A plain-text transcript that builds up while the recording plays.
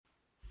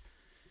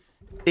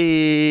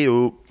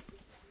Ėjau.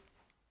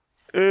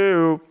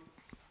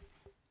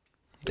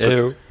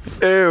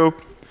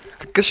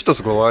 Kas šitas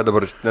galvoja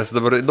dabar, nes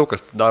dabar daug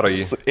kas daro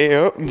jį.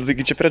 Ėjau,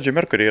 taigi čia Freddie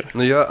Mercury yra.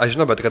 Nu jo, aš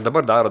žinau, bet kad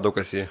dabar daro daug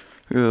kas jį.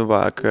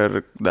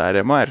 Vakar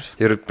darė Marius.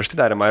 Ir prieš tai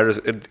darė Marius,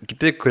 ir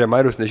kiti, kurie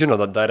Marius nežino,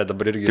 darė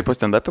dabar irgi. Kaip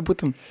stand-up'e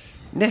būtum?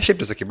 Ne, šiaip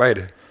tiesiog į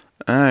bairį.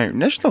 Ai,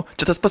 nežinau.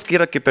 Čia tas pats, kai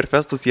yra kaip per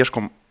festus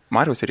ieškom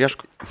Marius ir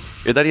ieško.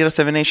 Ir dar yra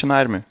Seven Nation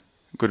Army,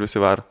 kur visi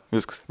varo.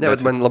 Viskas. Ne,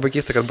 bet man labai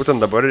keista, kad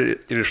būtent dabar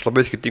ir iš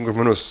labai skirtingų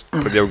žmonių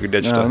pradėjau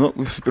girdėti šitą. Nu,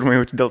 visų pirma,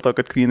 jau dėl to,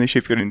 kad Queenai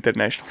šiaip yra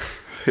international.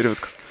 Ir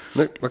viskas.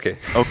 Nu, okei.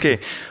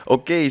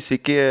 Okay,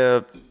 sveiki,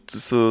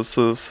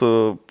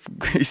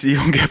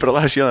 įsijungė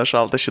pralaš vieną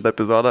šaltą šitą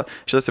epizodą.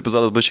 Šitas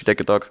epizodas bus šiek tiek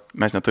kitoks.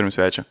 Mes neturim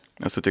svečio.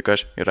 Esu tik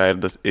aš ir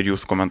Airdas ir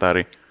jūsų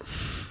komentarai.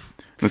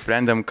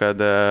 Nusprendėm,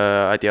 kad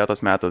atėjo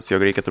tas metas,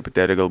 jog reikia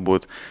truputėlį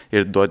galbūt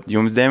ir duoti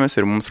jums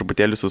dėmesį ir mums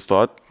truputėlį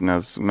sustot,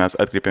 nes mes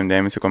atkreipėm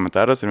dėmesį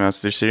komentarus ir mes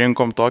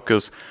išsirinkom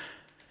tokius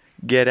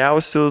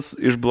geriausius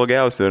iš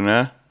blogiausių, ar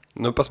ne?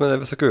 Nu, pas mane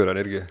visokių yra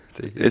irgi.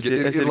 Tai,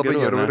 ir labai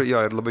gerų,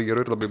 ir labai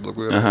gerų, ir labai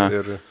blogų,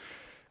 ir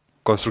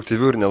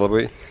konstruktyvių, ir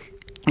nelabai.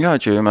 Jo,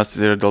 čia mes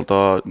ir dėl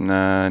to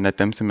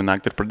netempsim į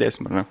naktį ir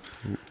pradėsim, ar ne?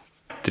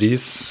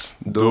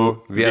 3, 2,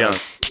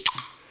 1.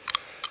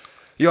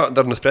 Jo,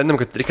 dar nusprendėm,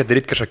 kad reikia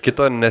daryti kažką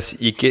kito, nes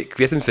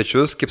kviesim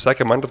svečius, kaip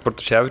sakė Mantas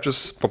Bartuševičius,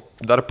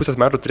 dar pusės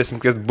metų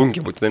turėsim kviesti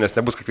bunkį būtinai, nes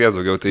nebus ką kvies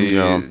daugiau. Tai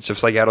čia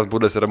visai geras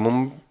būdas yra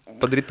mums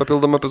padaryti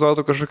papildomą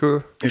epizodų kažkokių.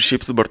 Ir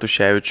šiaip su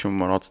Bartuševičiu,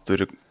 Marots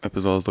turi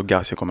epizodas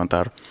daugiausiai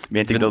komentarų.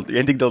 Vien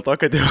tik dėl to,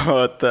 kad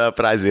jo ta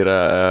frazė yra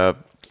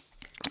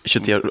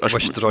šitie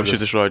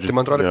žodžiai. Tai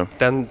man atrodo,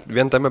 ten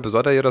vien tame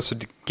epizode yra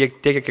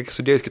kiek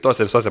sudėjus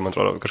kitose visose, man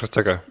atrodo, kažkas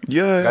ceka.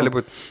 Gali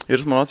būti.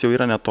 Ir Marots jau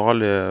yra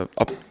netoli.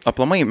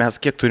 Aplamai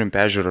mes kiek turim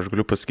peržiūrą, aš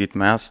galiu pasakyti,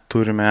 mes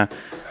turime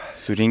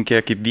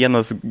surinkę kaip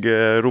vienas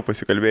gerų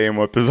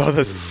pasikalbėjimo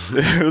epizodas,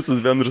 visus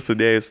bendrus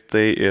sudėjus,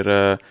 tai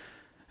yra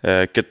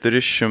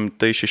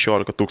 416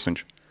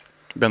 000.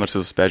 Bendras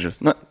visus peržiūrės.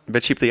 Na,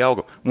 bet šiaip tai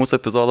augo. Mūsų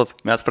epizodas,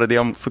 mes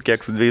pradėjom su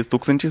kiek, su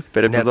 2000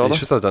 per epizodą? Ne, tai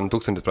iš viso ten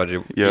 1000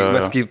 pradžiai.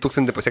 Mes kai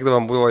 1000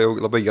 pasiekdavom, buvo jau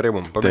labai gerai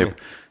mums. Taip.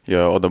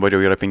 Jo, o dabar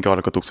jau yra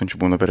 15 000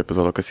 būna per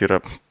epizodą, kas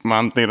yra,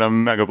 man tai yra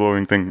mega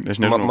blowing thing.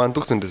 Aš nežinau. Man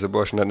 1000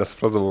 buvo, aš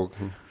nesupratau,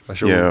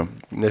 aš jau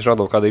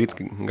nežinodavau, ką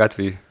daryti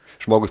gatvėje.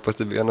 Žmogus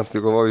pastebi vienas,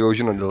 tai galvoju, jau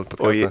žino dėl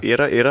podcast'o. O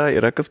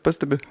yra kas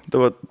pastebi?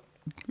 Tavo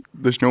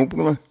dažniau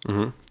būna?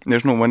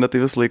 Nežinau, mane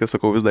tai visą laiką,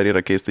 sakau, vis dar yra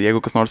keista. Jeigu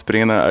kas nors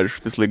prieina,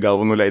 aš vis laik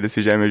galvą nuleidęs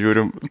į žemę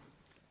žiūrim.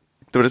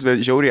 Tavrasme,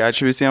 žiauriai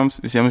ačiū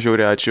visiems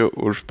žiauriai ačiū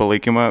už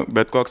palaikymą,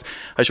 bet koks,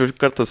 aš jau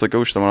kartą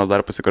sakiau, šitą manos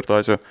dar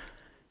pasikartosiu.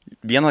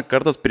 Vieną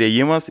kartas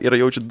priėjimas yra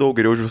jaučiu daug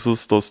geriau už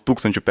visus tos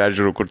 1000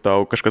 peržiūrų, kur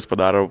tau kažkas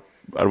padaro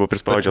arba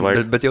prispaudžia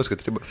laiką. Bet jaus,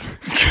 kad ribas.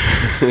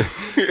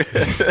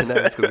 Ne,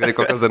 viskas gerai,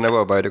 kokias dar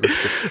nebuvo bairių.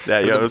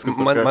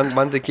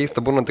 Man tai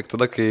keista būna tik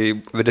tada, kai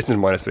vyresni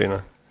žmonės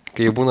prieina.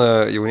 Kai jau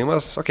būna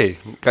jaunimas,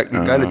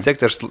 gali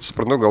sekti, aš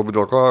suprantu, galbūt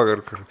dėl ko, ir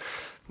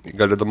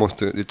gali įdomus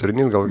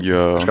turinys, gal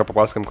kažką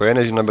papasakam, ko jie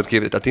nežino, bet kai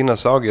ateina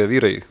suaugę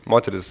vyrai,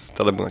 moteris,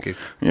 tada būna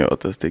keista. Jo,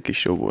 tas tai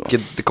keiščiau būna.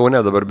 Tik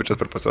Kaune dabar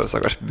bičias per pasaulyje,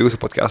 sako, aš bijausiu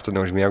podcast'o,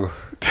 neužmiegu.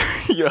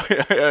 Jo,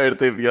 ir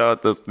taip,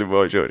 tas tai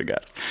buvo žiauriai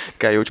geras.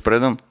 Ką, jaučiu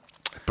pradedam?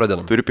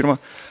 Pradedam. Turi pirmą?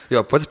 Jo,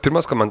 pats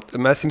pirmas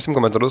mes imsim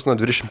komentarus nuo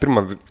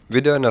 21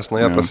 video, nes nuo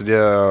jo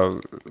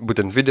prasidėjo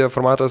būtent video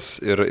formatas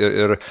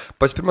ir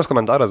pats pirmas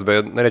komentaras,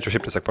 bet norėčiau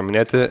šiaip tiesiog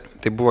paminėti,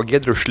 tai buvo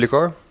Giedrių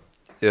Šliko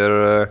ir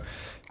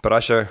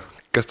parašė,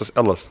 kas tas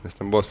Elas, nes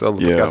ten buvo L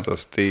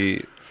podcastas. Tai...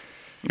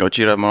 Jo,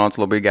 čia yra, manau,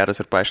 labai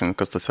geras ir paaiškinant,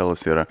 kas tas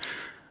Elas yra.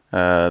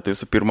 Tai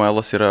visų pirma,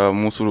 Elas yra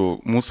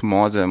mūsų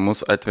mozė,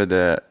 mus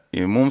atvedė,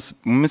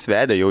 mumis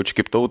vedė jaučiu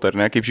kaip tautą, ar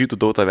ne, kaip žydų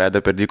tautą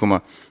vedė per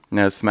dykumą,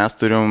 nes mes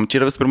turim,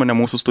 čia yra visų pirma ne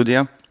mūsų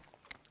studija,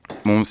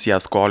 mums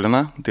ją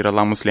skolina, tai yra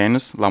Lamų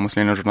slėnis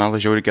žurnalas,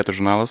 žiauriai kietas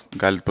žurnalas,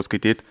 galite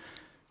paskaityti.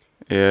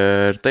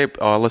 Ir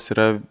taip, Elas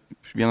yra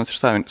vienas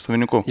iš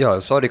savininkų. Jo,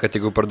 sorry, kad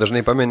jeigu per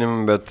dažnai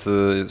paminim, bet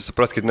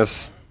supraskite,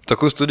 nes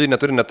tokių studijų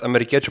neturi net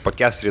amerikiečių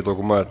podcasteriai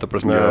dauguma, ta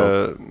prasme,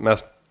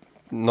 mes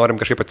norim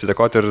kažkaip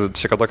atsidėkoti ir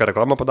šiek tokią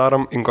reklamą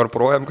padarom,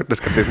 inkorporuojam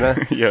kartais ne.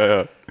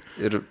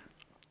 Ir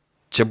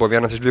čia buvo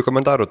vienas iš 2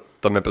 komentarų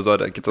tam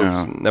epizode,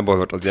 kitas nebuvo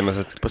vertas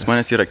dėmesio. Pas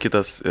manęs yra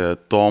kitas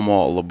Tomo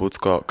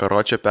Labucko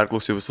karočią,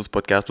 perklausiau visus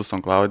podcastus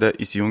SoundCloud'e,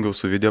 įsijungiau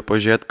su video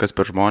pažiūrėti, kas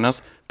per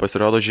žmonės,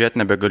 pasirodo žiūrėti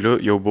nebegaliu,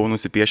 jau buvau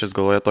nusipiešęs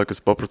galvoje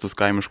tokius paprastus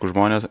kaimiškus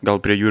žmonės, gal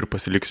prie jų ir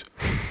pasiliksiu.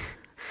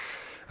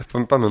 Aš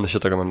pamenu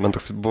šitą, man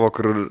toks buvo,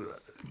 kur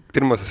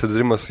pirmas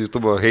susidarimas su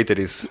YouTube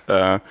hateriais.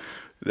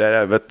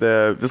 Bet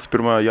visų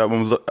pirma,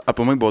 mums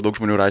aplamai buvo daug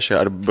žmonių rašę,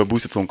 ar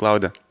bebūsit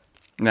SoundCloud'e.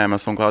 Ne,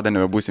 mes SoundCloud'e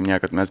nebebūsim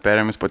niekad, mes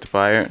perėmėm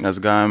Spotify, nes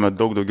gavome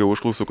daug daugiau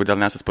užklausų, kodėl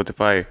nesat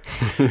Spotify.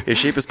 Ir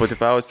šiaip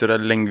Spotify'us yra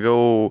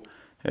lengviau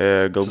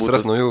galbūt...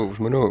 Susiras naujų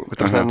žmonių,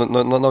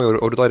 naują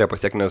auditoriją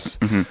pasiek, nes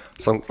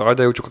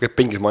SoundCloud'e jaučiu kokie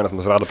 5 žmonės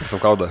mus rado per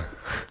SoundCloud'ą.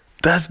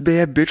 Tas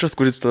beje bičas,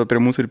 kuris prie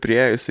mūsų ir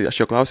priėjo, aš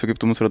jo klausiau, kaip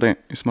tu mūsų radai.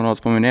 Jis man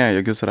paminėjo,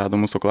 jog jis rado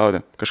mūsų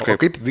SoundCloud'e. O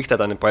kaip vyksta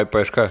ten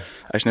paieška?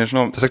 Aš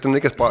nežinau. Tiesiog ten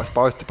reikia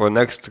spausti,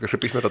 next,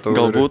 kažkaip išmeta tau.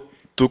 Galbūt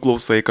tu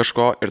klausai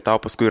kažko ir tau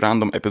paskui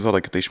random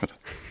epizodą kitą išmeta.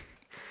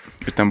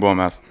 Ir ten buvo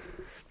mes.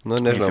 Nu,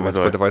 nežinau, man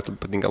Spotify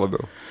patinka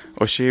labiau.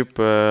 O šiaip,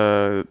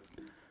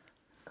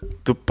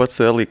 tu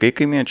pats laikai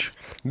kaimiečių?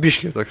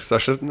 Biškiai toks,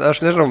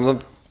 aš nežinau, nu,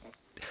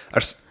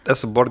 aš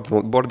esu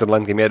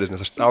borderline kaimietis,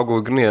 nes aš augau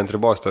grinai ant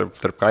ribos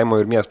tarp kaimo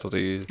ir miesto,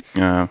 tai,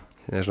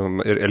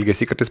 nežinau, ir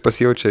elgesį kartais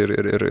pasijaučia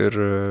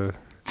ir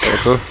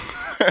tu.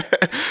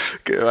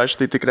 Aš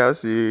tai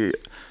tikriausiai,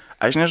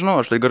 aš nežinau,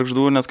 aš tai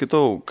Gargždų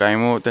neskaitau,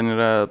 kaimų ten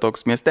yra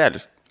toks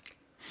miestelis.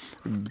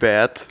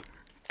 Bet,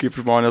 kaip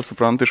žmonės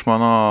supranta iš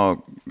mano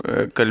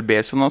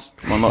kalbėsinos,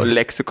 mano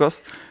leksikos,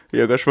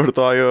 jeigu aš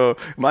vartoju,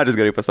 Maris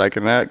gerai pasakė,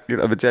 ne,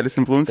 abecelis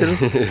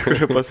influenceris,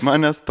 kurie pas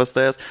manęs, pas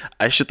tavęs,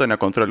 aš šito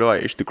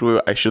nekontroliuoju, iš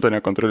tikrųjų, aš šito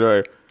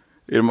nekontroliuoju.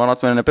 Ir mano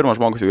atsmenė ne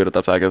pirmas žmogus jau yra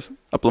tą sakęs,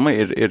 aplamai,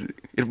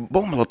 ir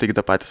Baumalo taigi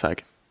tą patį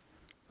sakė.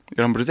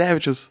 Ir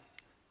Ambruzevičius.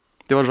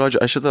 Tai va žodžiu,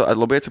 aš šitą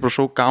labai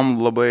atsiprašau, kam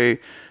labai,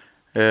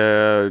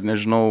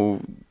 nežinau,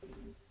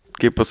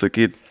 kaip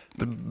pasakyti,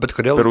 bet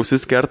kodėl... per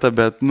ausis kerta,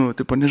 bet, nu,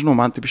 tipo, nežinau,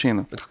 man taip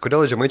išeina. Bet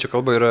kodėl žemaičių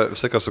kalba yra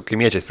visokios su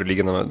kaimiečiais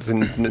prilyginama?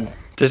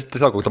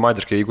 Tiesiog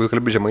automatiškai, jeigu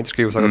kalbi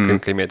žemaitiškai, jau sako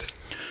kaimietis.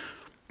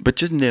 Bet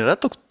čia nėra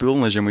toks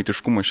pilnas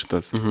žemaitiškumas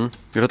šitas.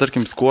 Yra,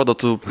 tarkim, Skuodo,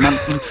 tu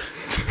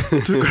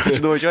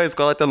važiuoji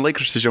Skuodą, ten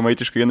laikraštis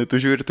žemaitiškai,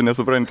 tu žiūri, tu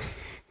nesupranti.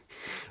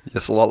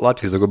 Jis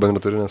Latvijos daugiau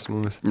bendra turi, nes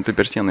mumis. Tai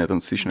per sieną jie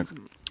ten susišneka.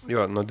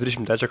 Jo, nuo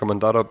 23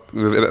 komentaro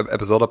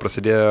epizodo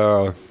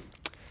prasidėjo...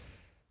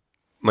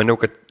 Maniau,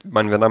 kad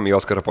man vienam į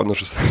Oskarą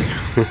panašus.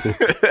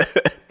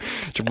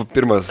 Čia buvo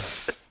pirmas.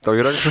 Tau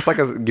yra kažkas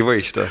sakęs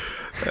gyvai šitą?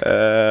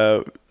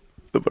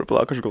 Dabar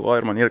palauk, aš galvoju,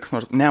 ir man yra kas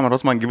nors... Ne,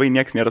 man gyvai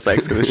niekas nėra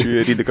sakęs, kad aš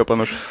į Rydiką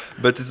panašus.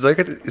 Bet jis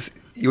sakė, kad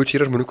jau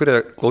čia yra žmonių, kurie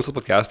klausos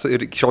podcast'o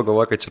ir iki šiol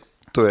galvoja, kad čia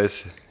tu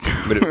esi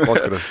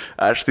Oskaras.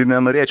 Aš tai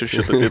nenorėčiau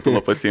šitą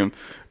titulą pasiimti.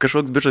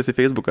 Kažkoks bičas į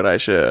Facebooką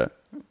rašė,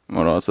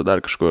 Marosa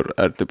dar kažkur,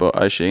 ar tipo,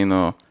 aš einu,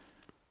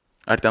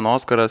 ar ten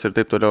Oskaras ir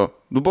taip toliau.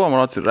 Buvo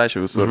Marosa ir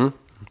rašė visur.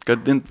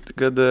 Kad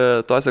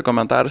tuose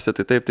komentaruose,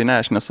 tai taip, tai ne,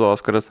 aš nesu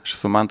Oskaras, aš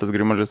esu Mantas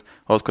Grimalis,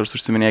 Oskaras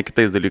užsiminėja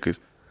kitais dalykais.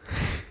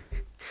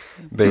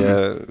 Beje,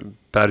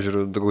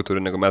 peržiūrų daugiau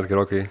turi negu mes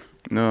gerokai.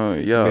 Nu,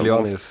 jo,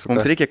 milijonais.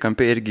 Mums reikia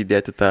kampė irgi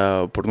įdėti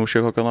tą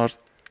pornūšį kokią nors.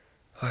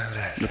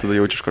 Bet tada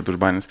jaučiu iš karto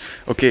užbanės.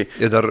 Okay.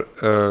 Ir dar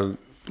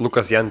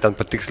Lukas Jan ten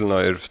patikslino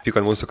ir pyko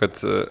ant mūsų,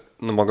 kad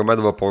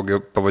Nurmagomedovą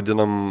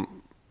pavadinom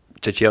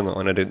čečienų,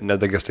 o ne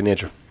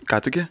dagestaniečių.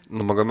 Ką tokie?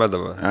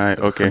 Nurmagomedovą. Ai,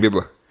 okei.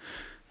 Habibą.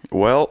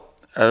 Well,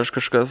 aš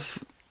kažkas,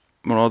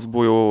 manos,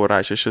 buvau jau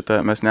rašę šitą,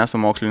 mes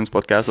nesame mokslinis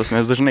podcastas,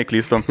 mes dažnai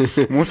klystam.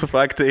 Mūsų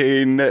faktai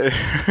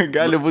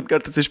gali būti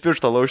kartais iš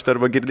piršto laužti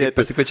arba girdėti.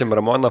 Pasikviečiam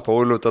Ramoną,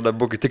 Paulių, tada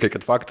būkit tik,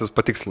 kad faktus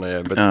patikslina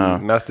jie, bet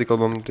mes tai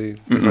kalbam, tai...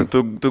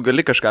 Tu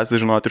gali kažką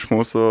sužinoti iš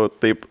mūsų,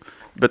 taip,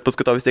 bet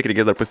paskui tau vis tiek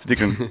reikės dar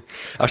pasitikrinti.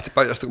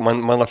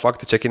 Mano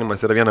faktų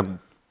čekinimas yra viena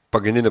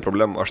pagrindinė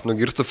problema. Aš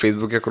nugirstu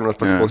Facebook'e, kur nors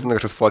pasiklausinu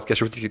kažkas fotkė,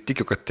 aš jau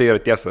tikiu, kad tai yra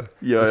tiesa.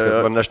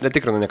 Aš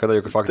netikrinu niekada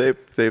jokių faktų.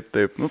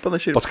 Taip. Nu,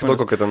 panašiai. Paskaitau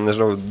kokią ten,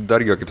 nežinau,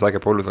 Dargio, kaip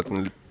sakė Paulius,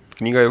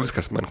 knyga jau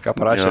viskas, man ką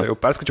parašė, jau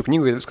perskaičiau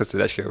knygą ir viskas,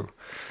 tai reiškia jau.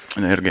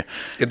 Ne, irgi.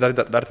 Ir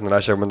dar ten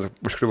rašė, man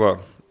užkliuvo,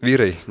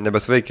 vyrai,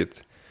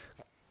 nebesvaikit.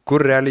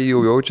 Kur realiai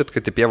jau jaučiat,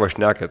 kad į pievą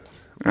šnekat?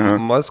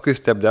 Muskui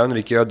step down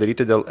reikėjo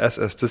daryti dėl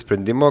SST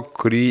sprendimo,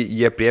 kurį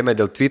jie priėmė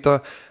dėl tweeto,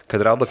 kad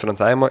rado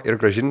finansavimą ir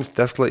grąžins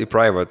Tesla į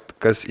private,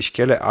 kas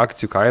iškėlė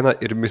akcijų kainą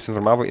ir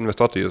misinformavo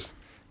investuotojus.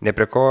 Ne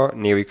prie ko,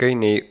 nei vaikai,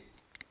 nei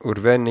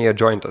urve, nei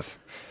adjointas.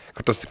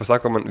 Kartais taip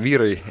pasako man,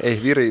 vyrai,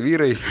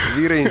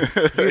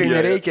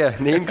 nereikia,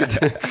 neimkit.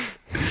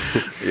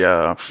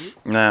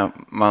 Ne,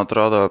 man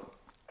atrodo,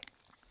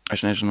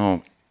 aš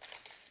nežinau,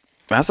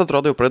 mes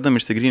atrodo jau pradedam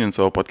išsigryninti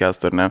savo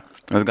podcastą, ar ne?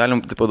 Mes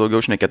galim taip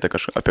daugiau šnekėti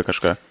apie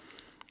kažką.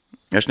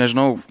 Aš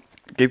nežinau,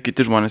 kaip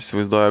kiti žmonės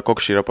įsivaizduoja,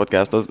 koks šį yra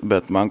podcastas,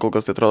 bet man kol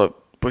kas tai atrodo,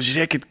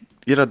 pažiūrėkit,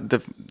 yra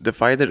The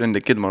Fighter and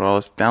the Kid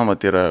moralas, ten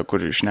mat yra,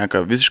 kur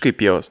šneka visiškai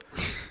pievas.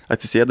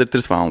 Atsisėda ir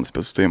 3 valandas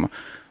apie sustojimą.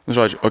 Nu,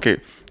 žodžiu,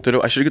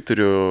 aš irgi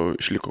turiu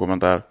išliko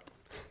komentarą.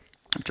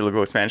 Čia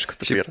labiau asmeniškas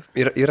tas yra.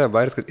 Yra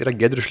bairis, kad yra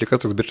Gedrius Šlikas,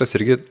 toks bičas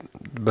irgi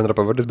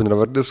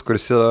bendravardis,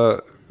 kuris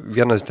yra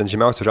vienas ten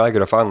žymiausių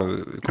Žalgirio fanų,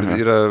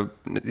 kuris yra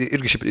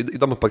irgi šiaip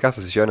įdomus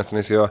podcastas iš jo, nes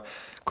jis jo,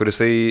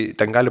 kuris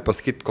ten gali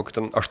pasakyti, kokį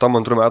ten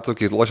 8-2 metų,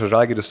 kai lošia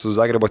Žalgiris su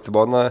Zagrebo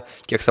Cibona,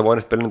 kiek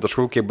Sabonis pelnė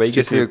taškų, kiek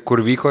baigėsi,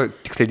 kur vyko,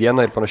 tiksliai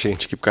dieną ir panašiai.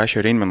 Čia kaip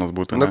Kašio Reinmenas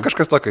būtų. Nu,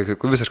 kažkas tokio,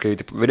 visiškai,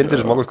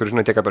 vienintelis žmogus, kuris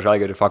žino tiek apie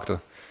Žalgirį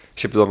faktų.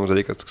 Šiaip įdomus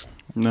dalykas toks.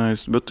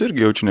 Bet tu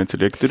irgi jaučiu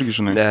neatsilieki, tu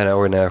irgi žinai.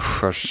 Ne,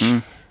 aš...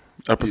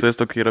 Ar pas jais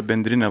tokia yra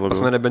bendrinė labiau?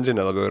 Pas mane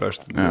bendrinė labiau ir aš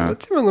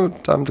atsimenu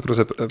tam tikrus,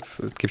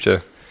 kaip čia,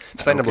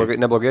 visai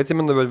neblogai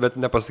atsimenu, bet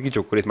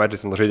nepasakyčiau, kuriais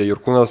metais žaidė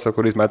Jurkūnas, o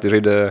kuriais metais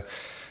žaidė,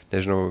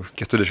 nežinau,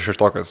 Kęstutis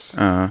Šeštokas.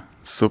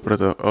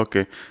 Supratau,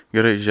 okei.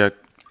 Gerai, žiūrėk,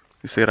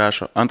 Jisai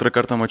rašo, antrą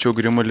kartą mačiau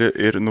Grimulį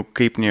ir,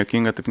 kaip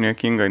nejuokinga, taip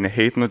nejuokinga,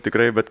 neheitinu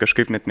tikrai, bet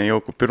kažkaip net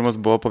nejauku. Pirmas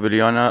buvo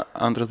paviljonė,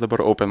 antras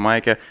dabar open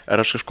mic'e, ar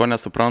aš kažko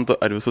nesuprantu,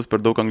 ar visus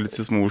per daug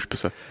anglicizmų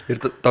užpisa.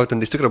 Ir tau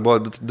ten iš tikrųjų buvo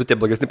du tie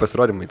blogesni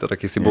pasirodymai, tada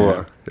kai jisai buvo.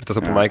 Ir tas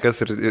open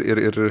mic'as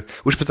ir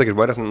užpisa, kai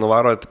žmonės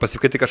nuvaro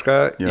pasikvieti kažką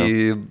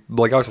į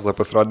blogiausias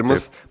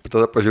pasirodymus,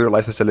 tada pažiūrė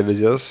Laisvės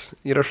televizijos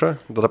įrašą,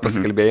 tada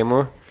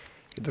pasikalbėjimų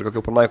ir dar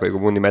kokio open mic'o,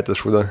 jeigu būni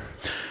metęs šūdą.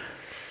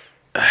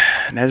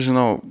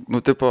 Nežinau,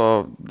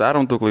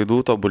 darom tų klaidų,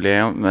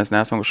 tobulėjom, mes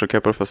nesam kažkokie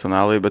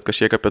profesionalai, bet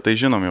kažkiek apie tai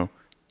žinom jau.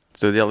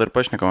 Todėl ir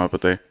pašnekam apie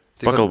tai.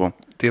 Pakalbam.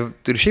 Tai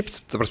ir šiaip,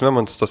 ta prasme,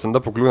 man to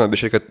stand-up'o kliūna,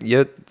 bet šiaip, kad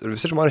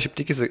visi žmonės šiaip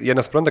tikisi, jie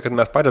nespranta, kad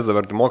mes patys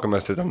dabar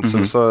mokomės ten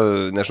su viso,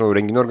 nežinau,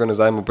 renginių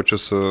organizavimu, pačiu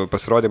su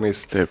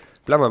pasirodymais. Taip.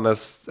 Plema,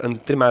 mes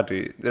ant 3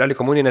 metai, realiai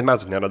komunija net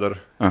metų nėra dar.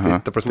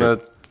 Tai, ta prasme,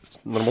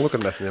 normalu,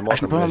 kad mes nemokame.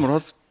 Aš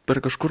nepamenu, per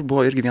kažkur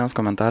buvo irgi vienas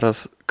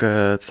komentaras,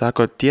 kad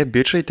sako, tie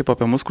bičiai, tipo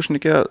apie mus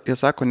kušnekė, jie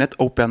sako, net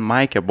open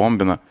mic'e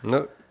bombina.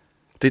 Nu.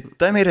 Tai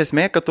tam ir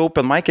esmė, kad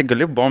open mic'e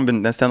gali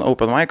bombinti, nes ten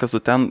open mic'as,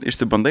 tu ten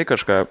išsibandai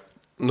kažką.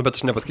 Nu, bet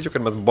aš nepasakyčiau,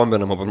 kad mes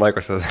bombinam open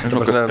mic'ose.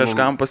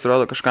 Kažkam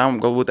pasirodo, kažkam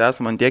galbūt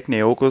esame ant tiek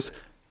nejaukus,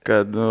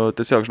 kad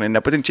tiesiog, žinai,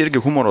 nepatink, čia irgi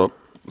humoro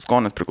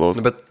skonis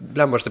priklauso. Nu, bet,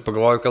 blem, aš taip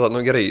pagalvoju, kad,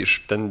 gerai, iš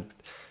ten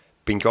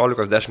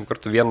 15-10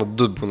 kartų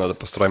 1-2 būna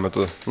pastaruoju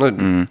metu.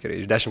 Gerai,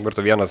 iš 10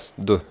 kartų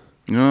 1-2.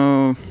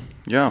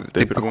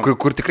 Taip,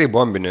 kur tikrai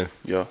bombini.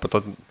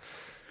 Pato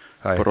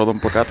parodom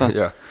plakatą.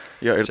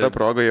 Ir tą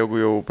progą,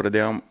 jeigu jau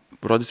pradėjom,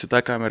 rodysiu tą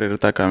kamerą ir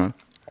tą kamerą.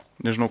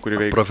 Nežinau,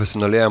 kurį veiks.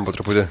 Profesionalėjom po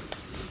truputį.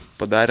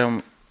 Padarėm,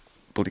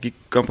 palaikyk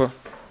kampą.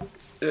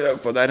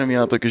 Padarėm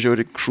vieną tokį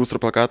žiaurį šūstrą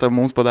plakatą.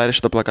 Mums padarė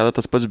šitą plakatą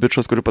tas pats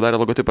bičas, kurį padarė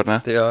logotipą, ar ne?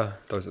 Tai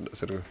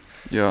toks irgi.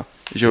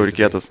 Žiaurį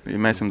kietas.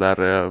 Įmesim dar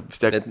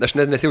vis tiek. Aš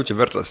net nesijaučiu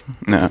vertas.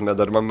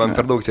 Dar man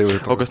per daug čia jau.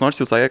 O kas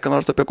nors jūs sakė, ką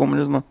nors apie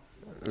komunizmą?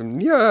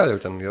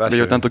 Jau ten įrašė. Bet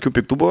jau ten tokių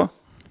piktų buvo?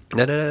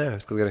 Ne,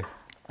 viskas gerai.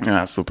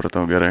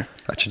 Supratau, gerai.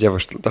 Ačiū Dievui,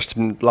 aš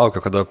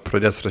laukiu, kada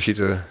pradės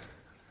rašyti.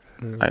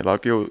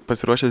 Laukiu, jau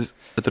pasiruošęs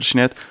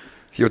atrašinėti.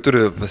 Jau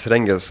turiu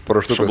pasirengęs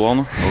paruoštukus.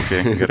 Šablonų? Ok,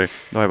 gerai.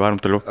 Davai, varom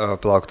toliau.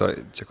 Palauk to,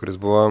 čia kuris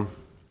buvo.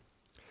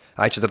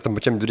 Čia dar tam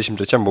pačiam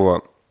 23 buvo.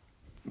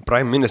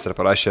 Prime Minister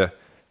parašė,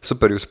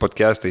 super jūsų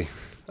podcastai.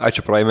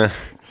 Ačiū Prime.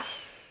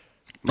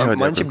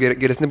 Man šiaip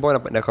geresni buvo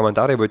ne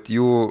komentarai, bet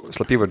jų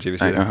slapyvardžiai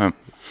visi.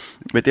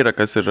 Bet yra,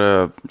 kas ir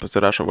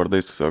pasirašo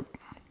vardais tiesiog.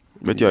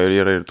 Bet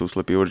yra ir tų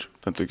slapyvardžių,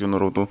 ten tokių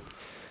nurautų.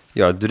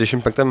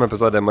 25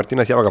 epizode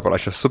Martynas Javaga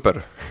parašė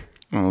super.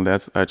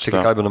 Maldėt, ačiū.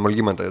 Čia kalbino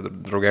Malgymantą,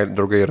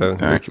 draugai yra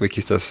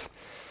vaikystės.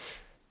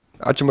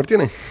 Ačiū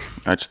Martynai.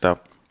 Ačiū tau.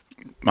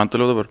 Man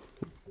toliau dabar.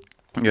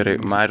 Gerai,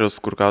 Marius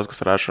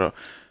Kurkauskas rašo,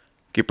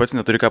 kai pats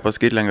neturi ką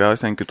pasakyti,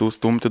 lengviausia ant kitų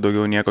stumti,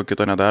 daugiau nieko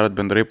kito nedarot,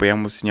 bendrai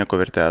paėmus nieko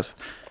vertės.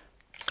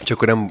 Čia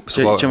kuriam...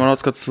 Čia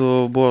manots, kad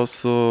buvo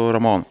su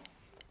Ramonu.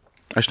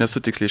 Aš nesu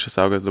tiksliai šis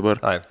saugas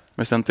dabar.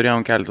 Mes ten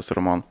turėjom keletą su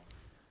Ramonu.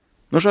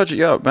 Žodžiu,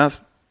 mes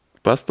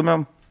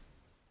pastumėm.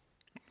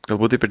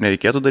 Galbūt taip ir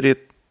nereikėtų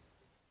daryti.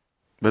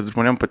 Bet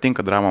žmonėms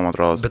patinka drama, man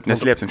atrodo. Bet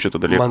neslėpsim šito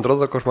dalyko. Man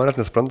atrodo, ko žmonės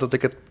nespranta, tai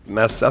kad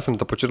mes esame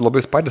to pačiu labai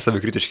patys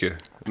savikritiški.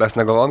 Mes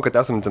negalvojam, kad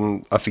esame ten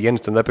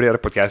aфиgenį stand-uperiai ar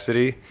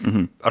podcasteriai.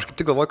 Aš kaip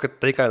tik galvoju, kad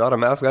tai, ką daro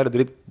mes, gali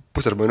daryti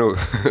pusę žmonių.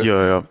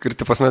 Ir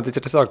tai pas mane tai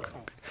čia tiesiog,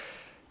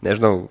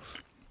 nežinau,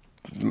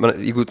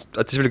 jeigu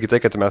atsižvelgi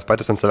tai, kad mes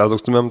patys ant savęs daug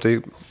stumėm,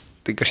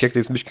 tai kažkiek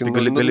tai biškai...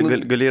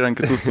 Gali ir ant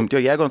kitų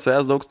stumti. Jeigu ant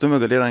savęs daug stumė,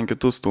 gali ir ant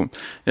kitų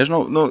stumti.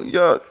 Nežinau,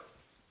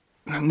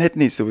 net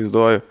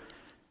neįsivaizduoju.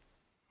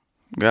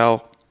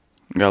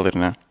 Gal ir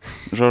ne.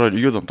 Žodžiu,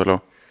 judam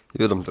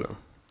toliau.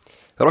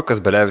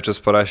 Rokas Belevičius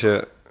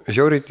parašė,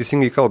 žiauriai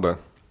teisingai kalba.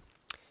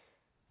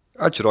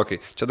 Ačiū, Rokai.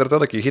 Čia dar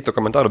tada, kai heito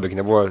komentarų beveik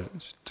nebuvo,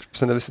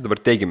 ne visi dabar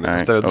teigiami.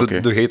 Pas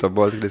tave du heito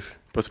buvo tikrais.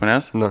 Pas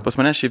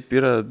manęs šiaip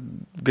yra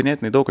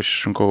ganėtinai daug, aš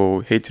išrinkau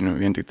heitinių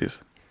vien tik tais.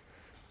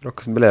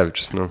 Rokas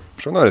Belevičius,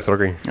 šaunuolis,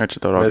 Rokai. Ačiū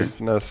tau, Rokai.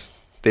 Mes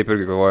taip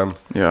irgi galvojam.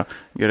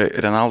 Gerai,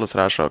 Renaldas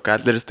rašo,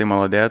 Katleris tai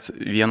maladėts,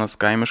 vienas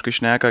kaimiškai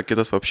šneka,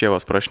 kitas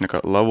vapšievas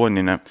prašneka,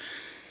 lavoninė.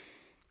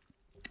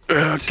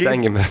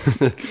 Stengiame.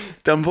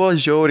 Ten buvo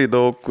žiauriai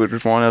daug, kur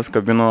žmonės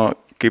kabino,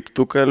 kaip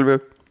tu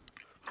kalbi.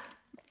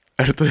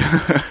 Ar tu...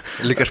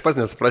 Lyg aš pats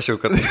nesuprasčiau,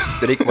 kad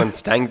reikia man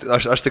stengti.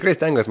 Aš tikrai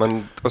stengiuosi,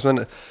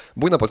 man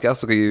būna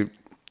podcastų, kai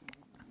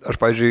aš,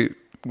 pavyzdžiui,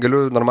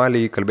 galiu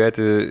normaliai kalbėti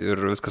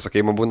ir viskas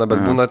sakėjimo būna, bet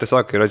būna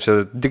tiesiog, yra čia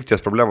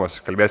dikcijos problemos,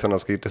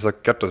 kalbėsenos, kai tiesiog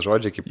kertas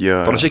žodžiai,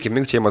 panašiai kaip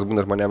minkčiojimas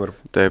būna žmonėm.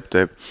 Taip.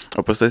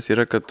 O pasas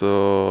yra, kad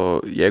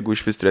jeigu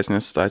iš vis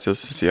stresnės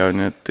situacijos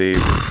susijauni, tai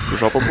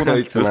žopa būna.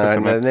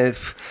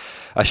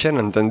 Aš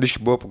šiandien ten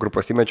biškai buvau, kur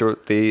pasimečiau,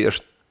 tai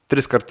aš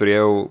 3 kartų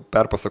turėjau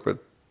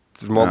perpasakoti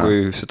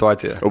žmogui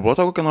situaciją. O buvo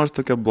tau kokia nors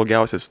tokia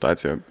blogiausia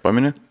situacija,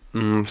 pamini?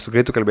 Su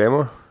greitu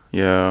kalbėjimu?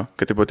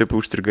 Kad taip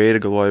užstrigai ir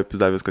galvoju,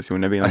 pizda, viskas jau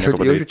nebeina. Aš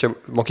jaučiu čia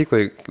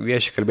mokyklai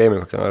vieši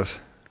kalbėjimai kokie nors.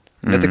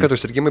 Ne tik, kad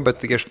užstrigimai,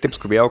 bet aš taip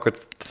skubėjau, kad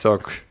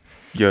tiesiog...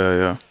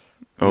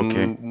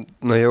 Okay.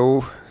 Nuėjau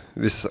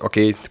visi,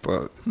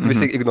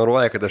 visi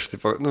ignoruoja, kad aš,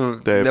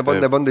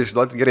 nebandai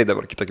išduoti gerai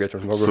dabar kitą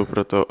kviečiam žmogų.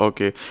 Supratau,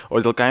 okei.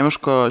 O dėl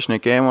kaimiško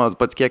šnekėjimo,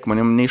 pats kiek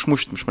manim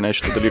neišmušti iš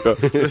manęs šitą dalyką.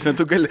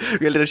 Tu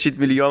gali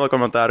rašyti milijoną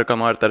komentarų, ką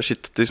nori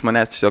rašyti, tai iš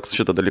manęs tiesiog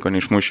šitą dalyką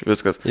neišmuši,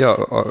 viskas. Jo,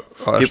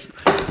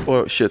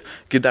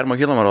 kaip dar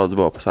Mahila Marodas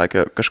buvo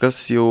pasakė,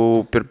 kažkas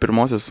jau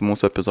pirmosios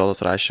mūsų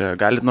epizodus rašė,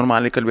 galit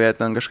normaliai kalbėti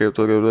ten kažkaip,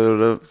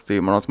 tai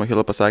Marodas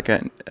Mahila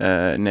pasakė,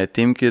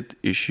 netimkit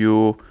iš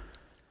jų,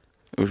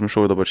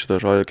 užmiršau dabar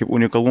šitą žodį, kaip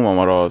unikalumą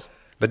Marodas.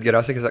 Bet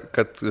geriausia,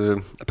 kad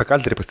apie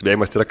Kalterį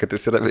pastebėjimas yra, kad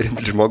jis yra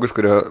vienintelis žmogus,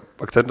 kurio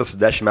akcentas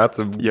 10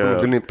 metų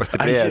Vilniui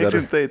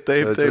pastebėjo.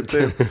 Taip.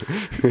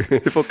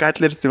 Tipo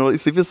Katleris,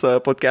 jisai visą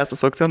podcastą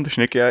su akcentu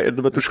šnekėjo ir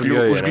dabar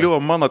užkliuvo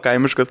mano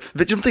kaimiškas.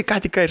 Bet žinai,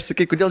 ką tik ir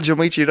sakai, kodėl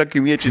žemaičiai yra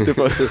kaimiečiai,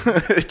 tipo,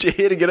 čia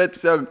irgi yra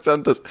tiesiog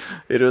akcentas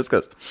ir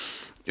viskas.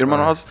 Ir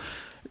manos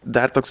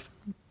dar toks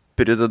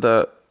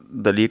prideda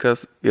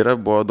dalykas,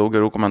 buvo daug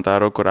gerų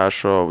komentarų, kur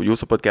rašo,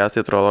 jūsų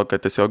podcastai atrodo, kad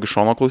tiesiog iš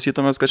šono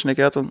klausytumės, kad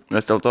šnekėtų.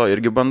 Mes dėl to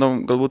irgi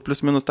bandom galbūt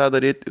plius minus tą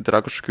daryti. Tai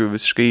yra kažkokiu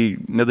visiškai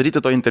nedaryti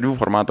to interviu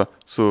formato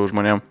su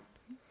žmonėm.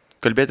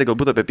 Kalbėti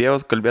galbūt apie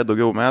pievas, kalbėti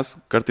daugiau mes,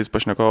 kartais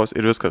pašnekovas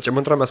ir viskas. Čia,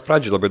 man atrodo, mes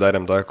pradžiai labai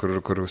darėm tą,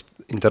 kur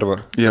intervą.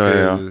 Jo.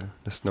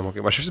 Nes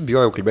nemokėjau. Aš vis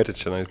bijojau kalbėti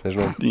čia,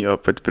 nežinau. Jo,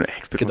 kai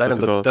darėm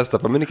tą testą,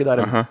 pamini, kai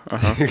darėm.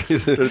 Aha.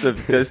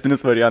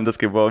 Testinis variantas,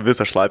 kai buvo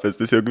visas šlapės,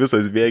 tiesiog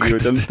visas bėgiai,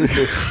 jau ten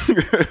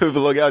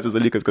blogiausias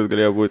dalykas, kas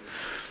galėjo būti.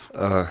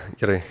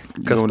 Gerai.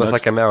 Kas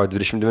pasakė Meo,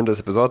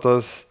 29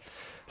 epizodas.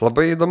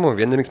 Labai įdomu,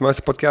 vieni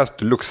linksmiausių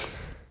podcastų, liuks.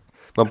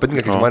 Man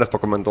patinka, kai žmonės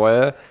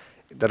pakomentuoja,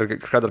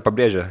 kažką dar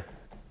pabrėžia.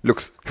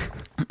 Liuks.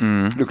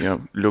 Liuks.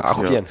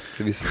 Ahujien.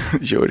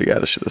 Žiauriai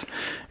geras šitas.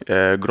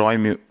 Groj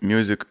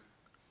Music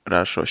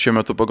rašo, šiuo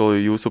metu pagal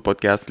jūsų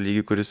podcast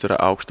lygį, kuris yra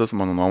aukštas,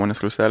 mano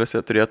nuomonės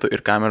klauselėse, turėtų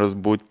ir kameros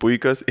būti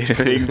puikas ir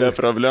veik be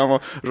problemų.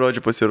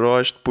 Žodžiu,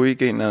 pasiruošti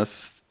puikiai, nes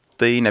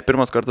tai ne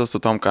pirmas kartas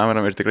su tom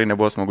kamerom ir tikrai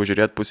nebuvo smagu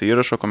žiūrėti pusę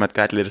įrašo, kuomet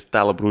Katleris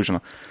telą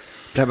brūžino.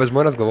 Bet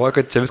žmonės galvoja,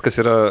 kad čia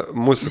viskas yra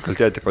mūsų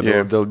kaltė,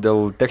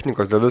 dėl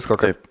technikos, dėl visko.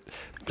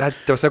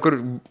 Tiesiog,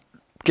 kur...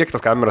 Kiek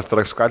tas kameras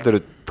tada su Kalteriu,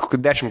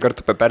 10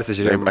 kartų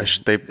persižiūrėjom.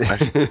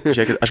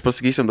 Žiūrėkit, aš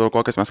pasakysiu daug,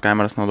 kokias mes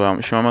kameras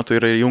naudojam. Šiuo metu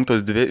yra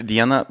įjungtos dvi,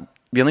 viena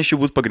iš jų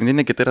bus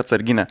pagrindinė, kita yra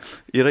atsarginė.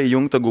 Yra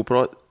įjungta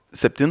GoPro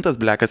 7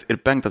 blekas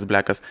ir 5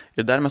 blekas.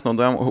 Ir dar mes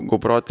naudojam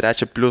GoPro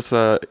 3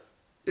 pliusą,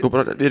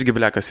 GoPro irgi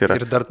blekas yra.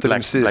 Ir dar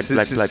turim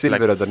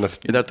silverį dar, nes...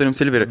 Ir dar turim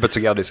silverį. Bet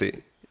sugedo jisai.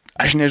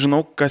 Aš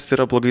nežinau, kas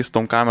yra blogai su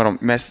tom kamerom.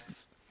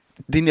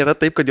 Tai nėra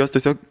taip, kad jos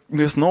tiesiog,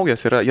 jos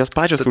naujas yra, jos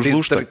pačios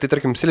užlūžta. Tai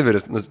tarkim,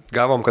 silveris,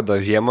 gavom kada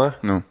žiemą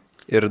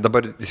ir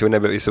dabar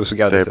jis jau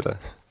sugedęs yra.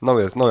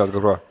 Naujas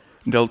GoPro.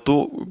 Dėl tų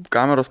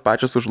kameros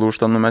pačios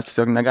užlūžta, mes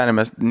tiesiog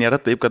negalime, nėra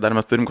taip, kad dar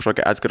mes turim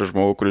kažkokią atskirą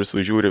žmogų, kuris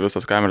sužiūri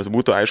visas kameras,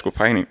 būtų aišku,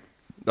 fainai.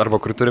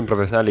 Arba kur turim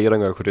profesionalią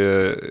įrangą, kuri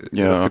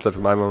skirta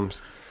filmavimams.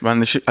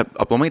 Man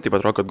aplamai taip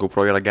atrodo, kad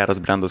GoPro yra geras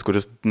brandas,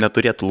 kuris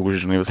neturėtų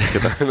lūžti, žinai, visą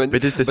kitą.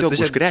 Bet jis tiesiog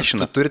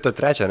užkrešina. Tu turi tą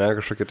trečią, ne,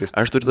 kažkokį tais.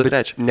 Aš turiu tą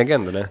trečią.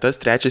 Negenda, ne? Tas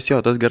trečias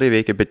jo, tas gerai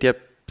veikia, bet tie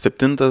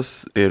 7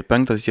 ir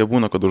 5 jie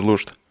būna, kad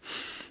užlūžta.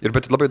 Ir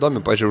bet labai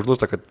įdomi, pažiūrėjau,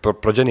 užlūžta, kad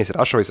pradžia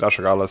neįsirašo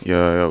galas.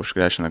 Jo,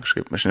 užkrešina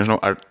kažkaip. Aš nežinau,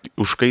 ar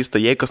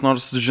užkaista, jei kas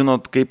nors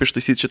žinot, kaip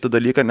ištaisyti šitą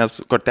dalyką, nes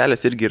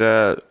kortelės irgi yra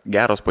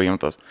geros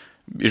paimtos.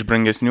 Iš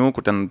brangesnių,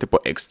 kur ten tipo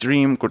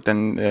extreme, kur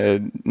ten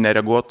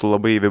nereaguotų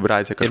labai į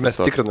vibraciją. Ir mes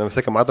tikrinam,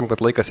 visą laiką matom,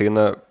 kad laikas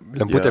eina,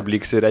 lemputė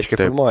blyksi ir reiškia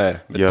filmuoja,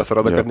 bet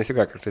pasirodo, kad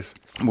nefika kartais.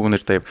 Būna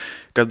ir taip.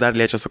 Kas dar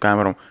liečia su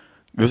kamerom?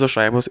 Visos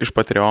šaibos iš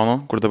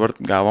Patreonų, kur dabar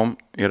gavom,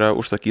 yra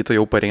užsakyta,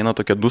 jau pareina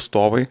tokie 2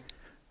 stovai,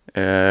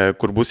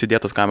 kur bus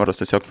įdėtos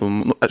kameros tiesiog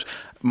filmų.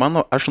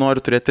 Aš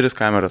noriu turėti 3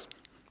 kameras.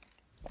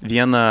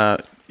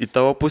 Vieną į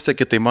tavo pusę,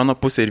 kitai mano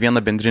pusę ir vieną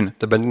bendrinę.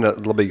 Ta bendrinė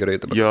labai gerai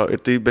dabar. Jo, ir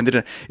tai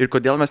bendrinė. Ir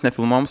kodėl mes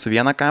nefilmuom su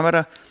viena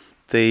kamera,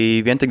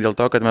 tai vien tik dėl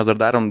to, kad mes dar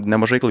darom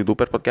nemažai klaidų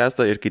per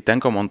podcastą ir kai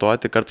tenka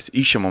montuoti, kartais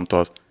išimam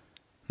tos.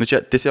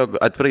 Čia tiesiog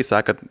atvirai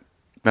sakant,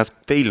 mes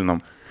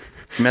feilinam.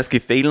 Mes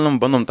kai feilinam,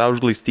 bandom tą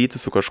užglaistyti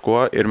su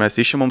kažkuo ir mes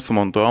išimam,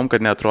 sumontuojam,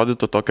 kad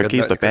neatrodytų tokio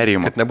keisto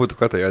perėjimo. Kad nebūtų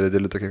ką tai jo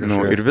didelį tokia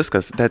kažkokia. Ir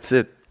viskas, that's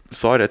it.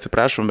 Sorry,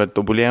 atsiprašom, bet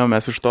tobulėjom,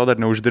 mes iš to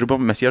dar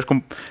neuždirbam, mes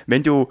ieškom,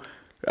 bent jau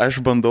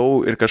aš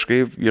bandau ir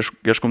kažkaip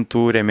ieškom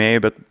tų rėmėjų,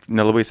 bet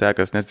nelabai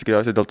sekas, nes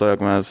tikriausiai dėl to,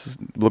 jog mes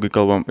blogai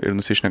kalbam ir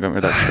nusišnekam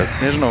ir dar kažkas.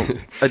 Nežinau,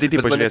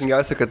 ateityje pažiūrėsim. Bet man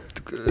netingiausia, kad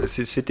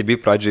CTB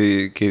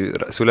pradžiai, kai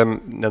siūlėm,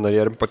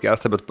 nenorėjom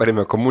podcastą, bet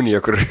parėmė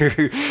komuniją, kur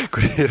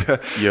yra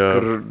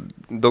kur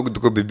daug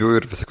bibių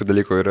ir visokių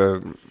dalykų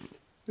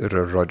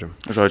yra žodžių.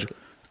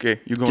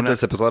 Okay,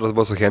 kitas epizodas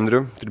buvo su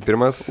Henriu,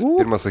 pirmas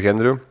su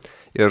Henriu.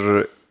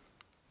 Ir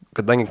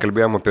kadangi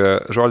kalbėjom apie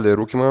žolę ir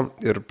rūkimą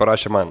ir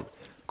parašė man,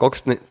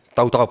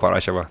 Tau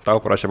parašė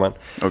man.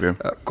 Okay.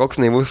 Koks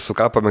naivus su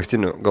ką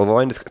pamėgstiniu,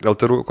 galvojantis, kad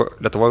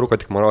Lietuvoje rūko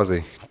tik morozai,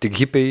 tik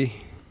hipiai,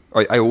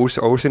 o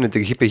užsienį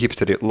tik hipiai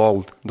hipsteriai,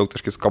 lol,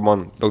 daugtaškis come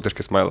on,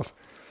 daugtaškis smailas.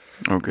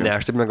 Okay. Ne,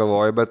 aš taip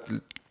negalvoju, bet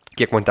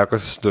kiek man teko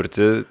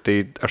susidurti, tai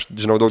aš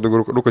žinau daug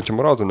rūkančių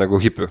morozų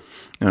negu hipių.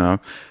 Ja.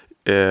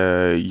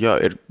 Jo,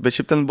 bet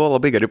šiaip ten buvo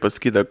labai gerai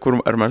pasakyta,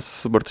 ar mes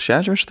su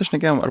Bartuševičiumi šitą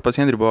šnekėjom, ar pas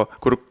Henrį buvo,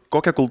 kur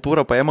kokią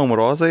kultūrą paėmė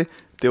Morozai,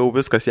 tai jau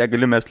viskas, ją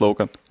gali mes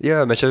laukant.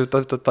 Jo, mes čia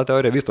tą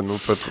teoriją vystam,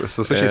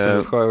 su sušiais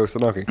visko jau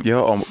senokai.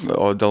 Jo,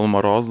 o dėl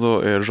Morozų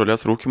ir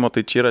žolės rūkimo,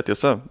 tai čia yra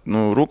tiesa,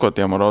 rūko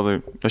tie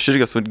Morozai. Aš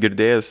irgi esu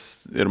girdėjęs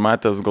ir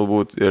matęs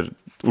galbūt ir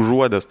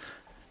užuodęs,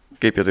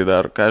 kaip jie tai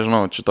dar, ką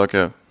žinau, čia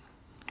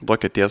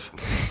tokia tiesa.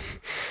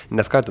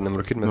 Neskatinam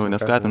rūkyti, mes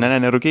neskatinam,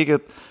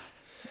 nerūkykit.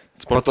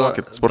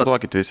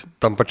 Sportuokit visi.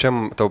 Tam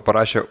pačiam tau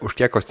parašė, už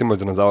kiek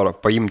kostiumus dinozauro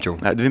paimčiau.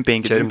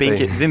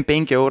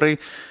 25 eurai.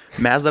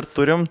 Mes dar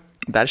turim,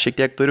 dar šiek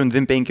tiek turim,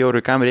 25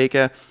 eurų, kam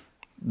reikia.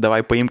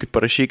 Davai paimkit,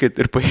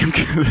 parašykit ir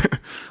paimkit.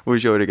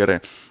 Už žiauriai gerai.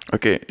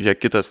 Ok,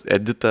 žiūrėk, kitas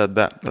Edita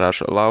da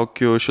rašo.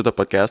 Laukiu šitą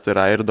podcastą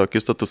ir Airdo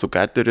akistatų su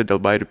Kateriu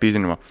dėl bairių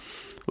pyzinimo.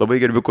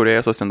 Labai gerbiu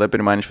kūrėjas, o stand-up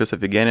ir man iš vis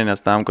afigenė,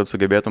 nes tam, kad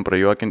sugebėtum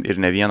prajuokinti ir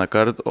ne vieną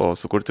kartą, o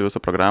sukurti visą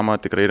programą,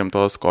 tikrai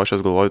rimtos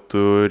košės galvoj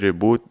turi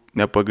būti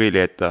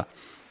nepagailėta.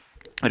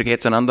 Ir kai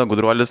atsiranda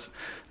gudruolis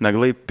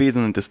naglai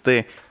pyzinantis,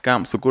 tai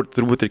kam sukurti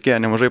turbūt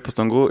reikėjo nemažai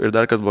pastangų ir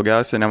dar kas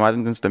blogiausia,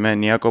 nematantis tame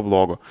nieko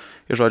blogo.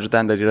 Ir žodžiu,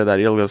 ten dar yra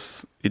dar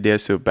ilgas,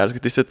 įdėsiu,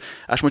 perskaitysit.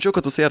 Aš mačiau,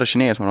 kad tu su ją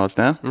rašinėjęs, manau,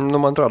 ne?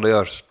 Nu, man atrodo,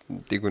 jo, aš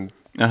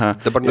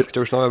dabar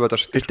neskaičiau iš naujo, bet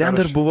aš... Ir ten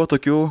dar buvo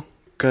tokių,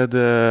 kad...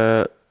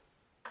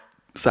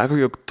 Sako,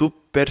 jog tu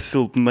per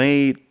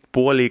silpnai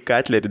puoliai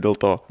Katlerį dėl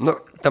to. Nu,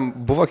 tam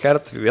buvo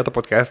keletą vietą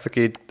podcast'ą,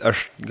 kai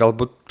aš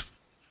galbūt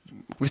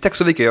vis tiek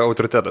suveikė jo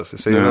autoritetas.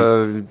 Jis yra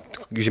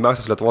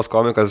žymiausias Lietuvos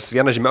komikas,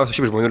 vienas žymiausias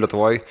šiaip žmonių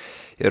Lietuvoje.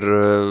 Ir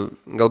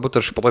galbūt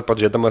aš po to pat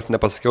žiūrėdamas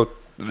nepasakiau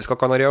visko,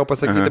 ko norėjau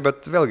pasakyti,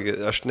 bet vėlgi,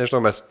 aš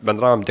nežinau, mes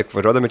bendravom tiek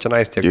važiuodami čia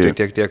nais,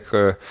 tiek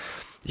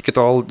iki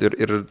tol.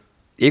 Ir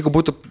jeigu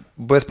būtų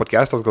buvęs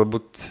podcast'as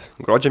galbūt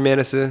gruodžio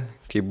mėnesį,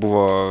 kai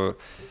buvo...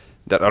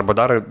 Arba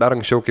dar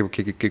anksčiau, kai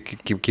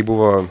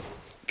buvo...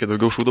 Kai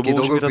daugiau šūdo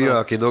buvo.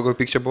 Kai daugiau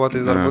pykčio buvo,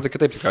 tai dar būtų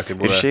kitaip tikriausiai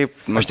buvo. Ir šiaip...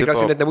 Aš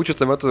tikriausiai net nebūčiau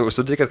tuo metu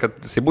sutrikęs, kad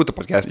jisai būtų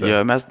podcast'e.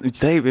 Ja, mes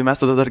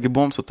tada dargi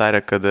buvom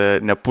sutarę, kad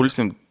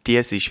nepulsim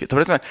tiesiai iš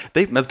vietos.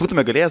 Taip, mes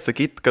būtume galėję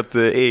sakyti, kad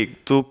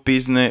tu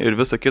pizni ir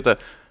visa kita,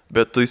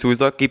 bet tu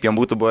įsivaizduok, kaip jam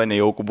būtų buvo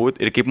nejauku būti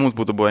ir kaip mums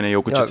būtų buvo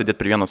nejauku čia sėdėti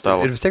prie vieno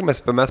stalo. Ir vis tiek mes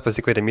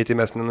pasikvietėm, tai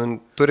mes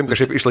turim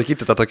kažkaip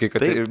išlaikyti tą tokį,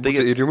 kad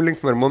ir jums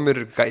linksma, ir mum,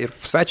 ir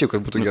svečiai,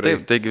 kad būtų gerai.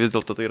 Taip, taigi vis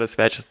dėlto tai yra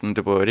svečias,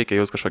 reikia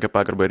jaus kažkokią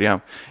pagarbą ir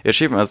jam. Ir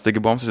šiaip mes taigi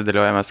buvom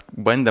susidėlioję, mes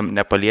bandėm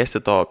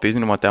nepaliesti to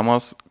pizinimo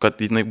temos, kad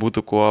jinai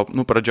būtų kuo,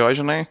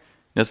 pradžioj, žinai.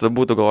 Nes tada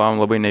būtų, galvojom,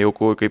 labai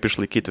nejauku, kaip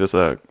išlaikyti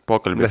visą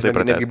pokalbį. Mes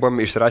netgi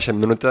buvom išsirašę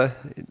minutę,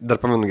 dar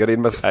pamenu gerai,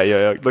 mes...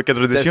 Do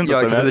 40.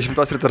 Jo,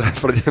 40 ir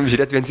pradėjom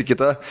žiūrėti viens į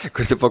kitą,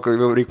 kur tipo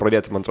jau reikia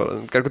pradėti, man atrodo.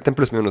 Kažkur ten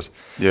plius minus.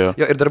 Jo,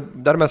 ir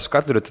dar mes su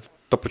Katleriu,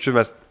 to pačiu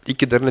mes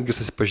iki dar netgi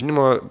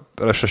susipažinimo,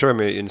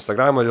 rašėme į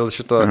Instagramą dėl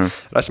šito,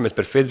 rašėmės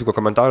per Facebook'o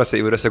komentaruose,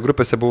 įvairiose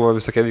grupėse buvo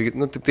visokie,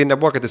 tai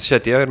nebuvo, kad jis čia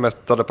atėjo ir mes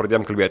tada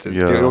pradėjom kalbėti.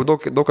 Tai jau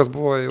daug kas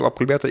buvo jau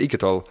apkalbėta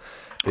iki tol.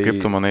 O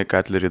kaip tu manai,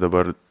 Katlerį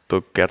dabar, tu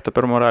kerta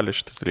per moralį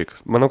šitas dalykas?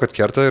 Manau, kad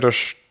kerta ir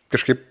aš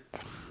kažkaip,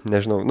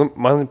 nežinau,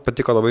 man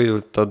patiko labai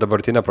ta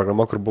dabartinė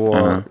programa, kur buvo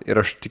ir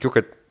aš tikiu,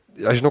 kad,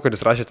 aš žinau, kad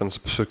jis rašė ten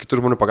su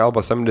kitų žmonių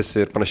pagalba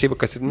samdėsi ir panašiai,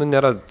 kas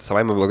nėra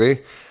savaime blogai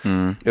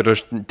ir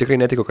aš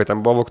tikrai netikiu, kad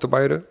ten buvo voktų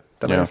bairių.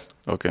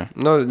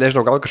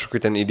 Nežinau, gal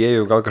kažkokių ten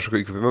idėjų, gal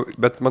kažkokių įkvėpimų,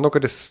 bet manau,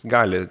 kad jis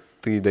gali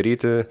tai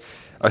daryti.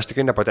 Aš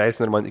tikrai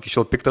nepateisinu ir man iki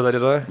šiol pikta dar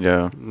yra,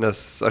 nes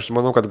aš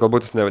manau, kad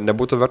galbūt jis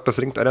nebūtų vertas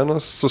rinkti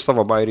arenos su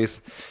savo bairiais.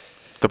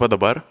 Taip pat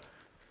dabar?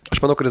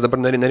 Aš manau, kad jis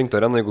dabar nerinktų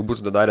areną, jeigu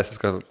būtų daręs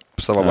viską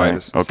savo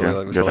bairius.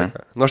 Visą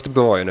laiką. Aš taip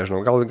galvoju, nežinau,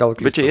 gal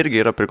bet čia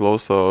irgi yra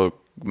priklauso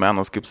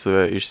menas, kaip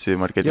save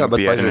išsimarketinti. Jo,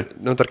 bet,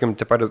 pavyzdžiui, tarkim,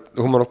 tie patys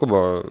humoro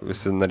klubo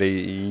visi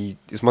nariai,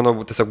 jis, manau,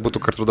 tiesiog būtų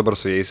kartu dabar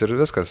su jais ir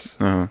viskas.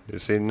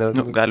 Jisai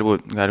gali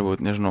būt,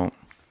 nežinau.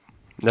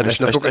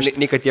 Aš nesakau,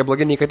 nei kad jie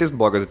blogi, nei kad jis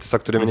blogas,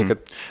 tiesiog turime,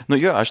 kad...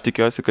 Aš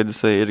tikiuosi, kad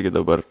jisai irgi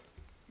dabar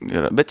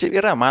yra. Bet čia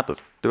yra,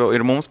 matos.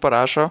 Ir mums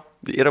parašo,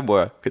 yra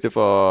buvo, kad,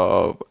 tipo,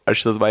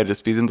 aš šitas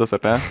bairis pyzintas,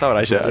 ar ne? Tau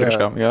rašė, ar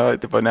kažkam. Jo,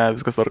 tipo, ne,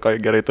 viskas tvarkoja,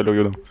 gerai, toliau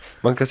judam.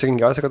 Man kas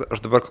sėkingiausia, kad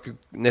aš dabar,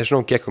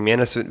 nežinau, kiek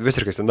mėnesių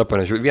visiškai stand-up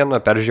nežiūrėjau.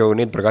 Vieną peržiūrėjau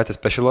Nate Bargatės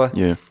specialą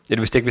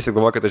ir vis tiek visi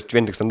galvoja, kad aš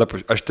vien tik stand-up.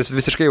 Aš tas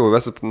visiškai jau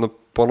esu,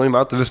 po naujų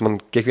metų vis man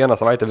kiekvieną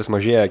savaitę vis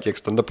mažėja, kiek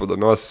stand-up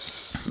domiuos,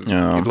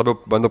 kaip labiau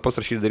bandau pats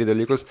rašyti, daryti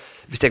dalykus.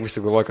 Vis tiek visi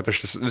galvoja, kad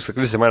aš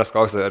visi manęs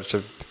klausia, ar čia...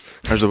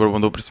 Aš dabar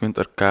bandau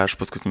prisiminti, ar ką aš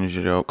paskutinį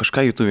žiūrėjau.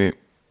 Kažką YouTube'ai.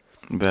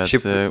 Bet...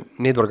 Šiaip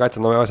Nate Bargatė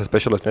naujausias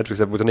specialas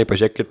Netflix'e, būtinai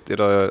pažiūrėkit,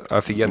 yra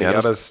afigenai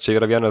geras. Čia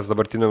yra vienas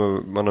dabartinių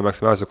mano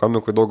mėgstamiausių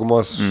komikų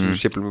daugumos,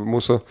 šiaip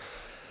mūsų.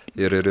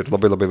 Ir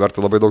labai labai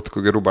verta, labai daug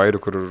tokių gerų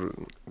bairių, kur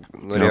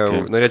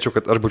norėčiau,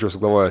 kad aš būčiau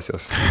sugalvojęs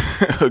jas.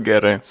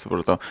 Gerai,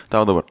 supratau.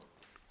 Tau dabar.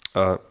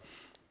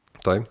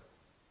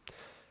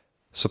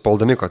 Su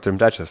Pauldamiko,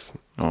 33.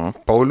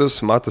 Paulius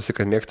matosi,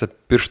 kad mėgsta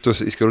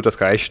pirštus į skirutės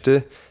kaišti,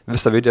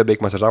 visą video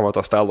beveik masažavo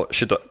to stalo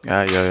šito.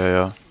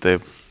 Jo,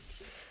 taip.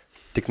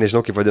 Tik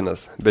nežinau, kaip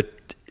vadinas, bet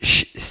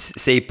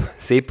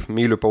Seip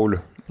myliu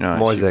Paulių. Jo,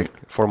 Mozė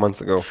 4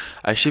 months ago.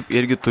 Aš šiaip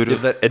irgi turiu...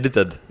 Ir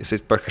edited. Jisai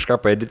kažką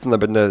paeditina,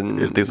 bet ne...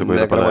 Ir tai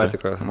sakai,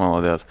 gramatika.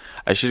 Malodės.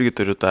 Aš irgi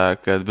turiu tą,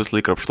 kad vis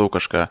laik rapštau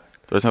kažką.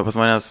 Prasme, pas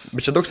manęs...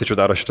 Bet čia daug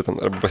svečių daro šitą,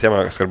 arba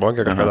pasiema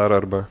skarbonkę, kažką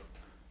daro, arba...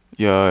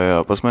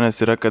 Jo, pas manęs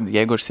yra, kad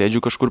jeigu aš sėdžiu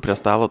kažkur prie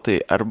stalo,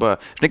 tai arba...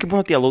 Žinai, kaip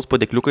būna tie alaus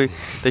padėkliukai,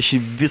 tai aš jį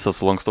visą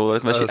sulankstau.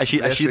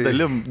 Aš jį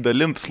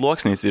dalim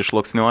sluoksniais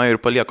išloksniuoju ir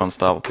palieku ant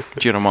stalo.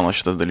 Čia yra mano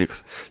šitas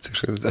dalykas.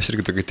 Aš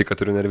irgi tokį tiką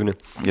turiu nervinį.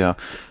 Jo.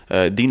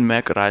 Dean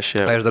Mac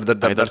rašė... Aš dar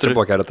čia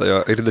buvo keletą.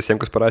 Irdas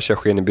Jankus parašė,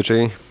 huieni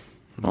bičiai.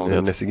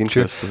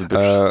 Nesiginčiu.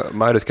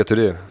 Marius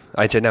 4.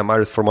 Ai, čia ne,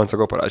 Marius 4 months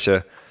ago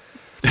parašė.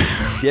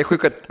 Dėkui,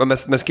 kad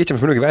mes keičiam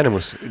žmonių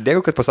gyvenimus.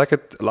 Dėkui, kad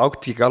pasakėt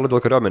laukti iki galo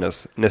dėl kariuomenės,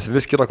 nes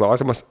vis kyla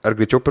klausimas, ar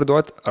greičiau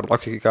priduot, ar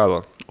laukti iki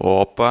galo.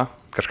 Opa.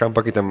 Kažkam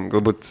pakeitėm,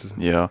 galbūt.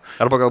 Jo.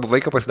 Arba galbūt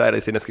vaiką pasidarė,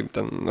 jisai nes kaip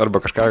ten,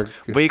 arba kažką.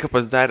 Vaiką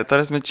pasidarė,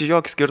 tarsi čia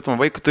jokį skirtumą,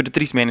 vaikų turi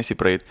 3 mėnesiai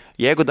praeiti.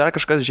 Jeigu dar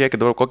kažkas, žiūrėkit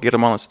dabar, kokia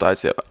yra mano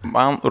situacija.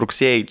 Man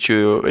rugsėjai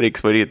čia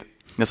reiks varyti.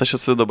 Nes aš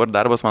esu dabar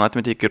darbas, man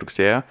atmetė iki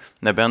rugsėjo,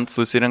 nebent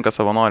susirinka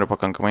savanorių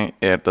pakankamai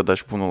ir tada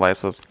aš būnu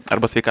laisvas.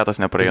 Arba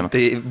sveikatos nepraeinu. Tai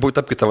būtų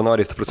tapkite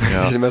savanoriais, ta prasme.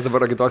 Mes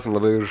dabar agituosim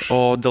labai už...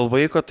 O dėl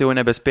vaiko tai jau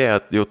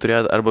nebespėjat, jau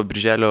turėt arba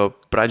birželio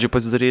pradžiai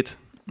pasidaryti,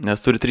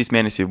 nes turi 3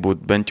 mėnesiai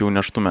būti bent jau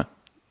neštume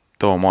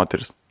tavo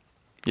moteris.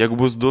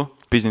 Jeigu bus 2,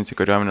 pizinsi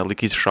kariuomenę,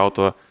 laikysi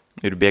šauto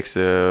ir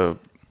bėgsi...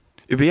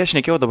 Ir beje, aš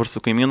nekėjau dabar su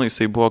kaimynu,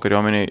 jisai buvo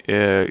kariuomeniai,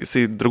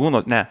 jisai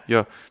Dragūno, ne,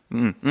 jo,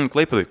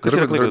 Klaipėdai, kas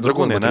yra Klaipėdai,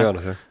 Dragūnai, ne?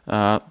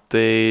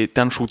 Tai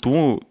ten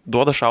šautuvų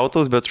duoda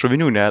šautus, bet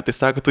šovinių ne, tai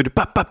sako, turi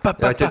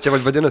Čia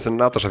vadinasi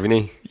NATO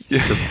šoviniai.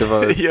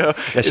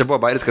 Nes čia buvo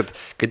bairis, kad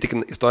kai tik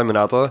įstojame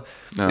NATO,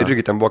 ir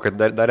irgi ten buvo, kad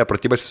darė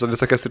pratybas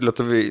visokias ir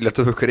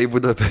lietuvių kariai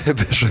būdavo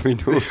be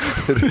šovinių.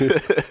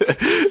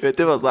 Bet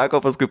tėvas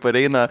sako, paskui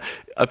pareina,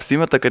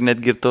 apsimeta, kad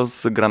netgi ir tos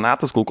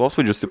granatos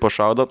kulkosvaidžius tipo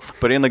šaudo,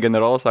 pareina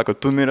generolas, sako,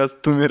 tu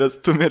miręs,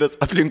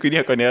 aplinkui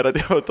nieko nėra,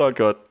 tai jau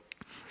tokio.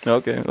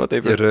 Okay, o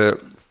taip. Ir,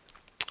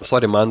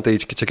 sorry, man tai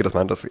čia kitas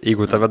mantas,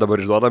 jeigu tave dabar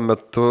išduodam,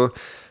 bet tu,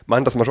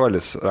 Mantas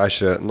Mažuolis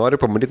rašė, noriu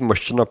pamatyti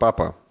maščino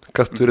papą,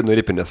 kas turi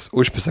nuripinės,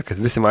 užpisa, kad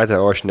visi matė,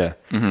 o aš ne.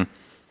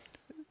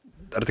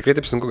 Ar tikrai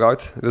taip sunku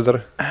gauti vis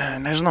dar?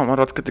 Nežinau, man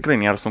rodos, kad tikrai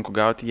nėra sunku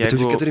gauti,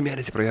 jeigu... Tu 4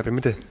 mėnesiai praėjo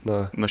primiti.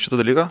 Nuo šito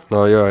dalyko?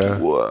 Jo.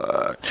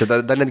 Čia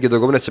dar netgi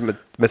daugiau, nes čia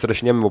mes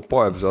rašinėjome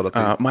po epizodą.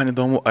 Tai... Man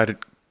įdomu, ar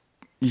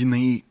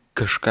jinai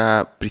kažką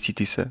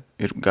prisitysė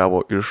ir gavo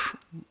iš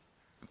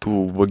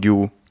tų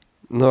vagių.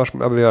 Aš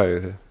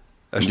abejoju.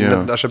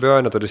 Aš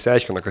abejoju, neturiu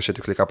išsiaiškina, kas čia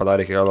tiksliai ką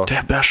padarė iki galo. Tai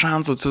be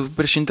šansų, tu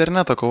prieš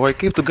internetą kovoji.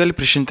 Kaip tu gali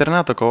prieš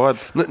internetą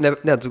kovoti?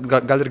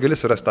 Gal ir gali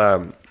surasti tą,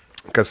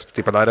 kas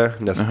tai padarė,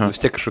 nes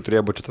vis tiek kažkur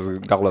turėjo būti tas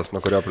galas,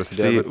 nuo kurio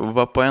prasidėjo. Tai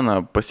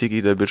VPN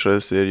pasikeitė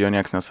bičas ir jo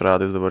nieks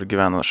nesurado, jis dabar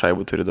gyvena,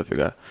 šaibų turi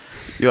dofiga.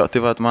 Jo,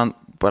 tai man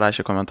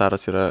parašė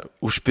komentaras yra,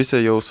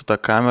 užpisė jau su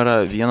ta kamera,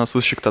 vienas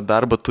užšiktą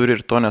darbą turi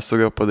ir to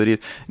nesugeba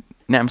padaryti.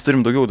 Ne, mes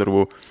turim daugiau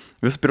darbų.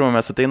 Visų pirma,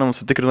 mes ateinam,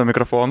 sutikrinam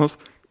mikrofonus,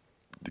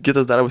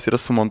 kitas darbas yra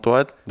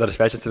sumontuoti, dar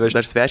svečią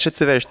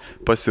atsivežti,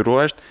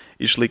 pasiruošti,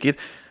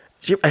 išlaikyti.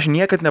 Šiaip aš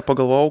niekad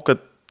nepagalvojau,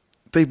 kad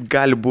taip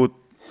gali būti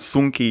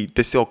sunkiai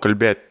tiesiog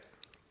kalbėti.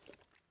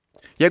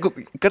 Jeigu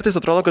kartais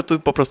atrodo, kad tu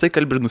paprastai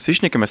kalbi ir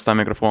nusišnekime su tą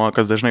mikrofoną,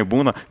 kas dažnai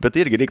būna, bet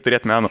tai irgi reikia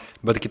turėti meno.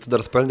 Bet kitų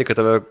dar spalni, kad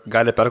tave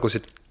gali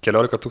perklausyti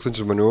 14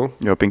 000 žmonių.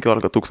 Jo,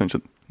 15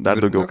 000, dar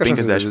daugiau,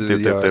 50,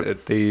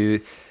 taip. Tai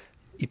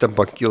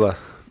įtampa kyla.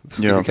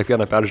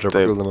 Kiekvieną peržiūrą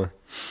papildomą.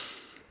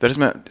 Tarsi,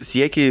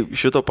 siekiai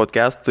šito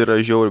podcast yra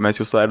žiauri, mes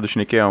jūsų Ardu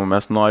šnekėjom,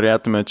 mes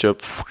norėtume čia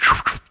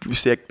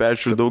siek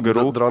peržiūrų daug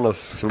gerų.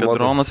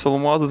 Dronas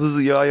filmuotų,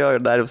 jo,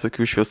 ir dar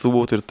visokių šviesų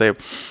būtų ir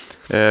taip.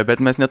 Bet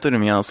mes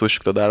neturim vieną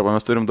sušiktą darbą,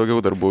 mes turim daugiau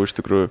darbų iš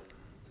tikrųjų.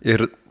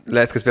 Ir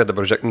leisk spėti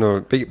dabar,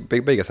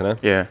 baigęs, ne?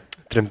 Yeah.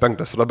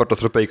 35,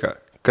 Robertas Rupeika.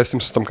 Kas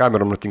jums su tom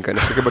kamerom nutinka,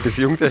 nesugebat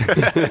įsijungti?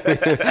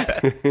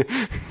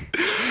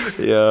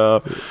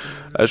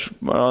 Aš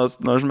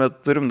mes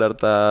turim dar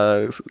tą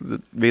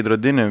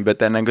veidrodinį,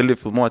 bet ten negali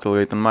filmuoti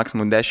ilgai, ten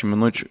maksimum 10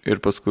 minučių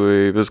ir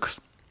paskui viskas.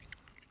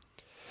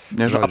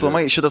 Nežinau,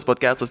 aplamai šitas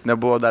podcastas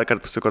nebuvo, dar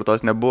kartą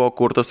pasikartos, nebuvo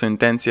kurtas su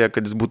intencija,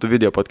 kad jis būtų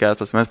video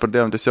podcastas. Mes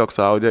pradėjom tiesiog su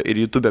audio ir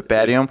YouTube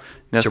perėjom.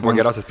 Čia buvo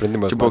geriausias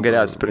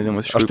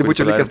sprendimas. Aš tai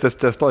būčiau likęs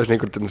testo, žinai,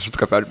 kur ten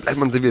šituką perėjom.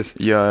 Man zavys.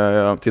 Jo.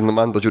 Tai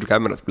man to žiūri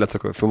kameras, blėt,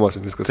 sako,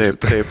 filmuosim viskas.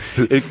 Taip.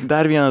 Ir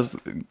dar vienas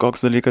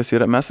koks dalykas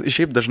yra, mes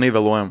šiaip dažnai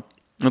vėluojam.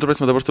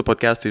 Turėsime dabar su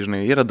podcastai,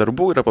 žinai, yra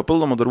darbų, yra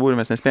papildomų darbų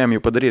ir mes nespėjom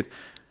jų padaryti.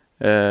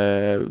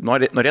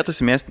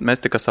 Norėtųsi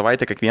mesti kas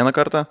savaitę kiekvieną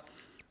kartą.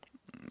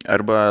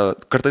 Arba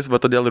kartais va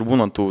todėl ir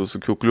būna tų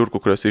visokių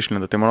kliurkų, kurios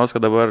išlenda. Tai manau, kad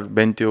dabar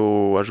bent jau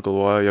aš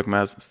galvoju, jog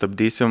mes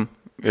stabdysim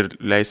ir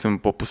leisim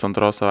po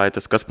 1,5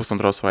 savaitės, kas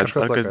 1,5 savaitės,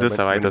 ar kas 2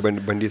 savaitės.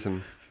 Bandysim.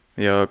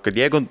 Jo, kad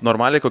jeigu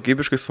normaliai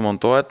kokybiškai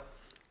sumontuot,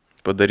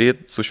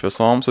 padaryti, su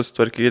šviesom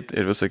susitvarkyti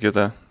ir visą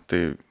kitą, tai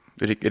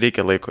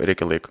reikia laiko.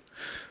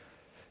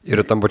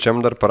 Ir tam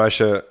pačiam dar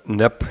parašė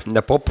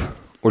nepop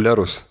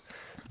ulerus.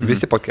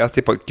 Visi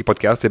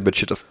podcastai,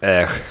 bet šitas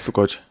Su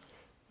ko čia?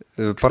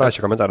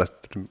 Parašė komentaras.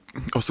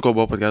 O su ko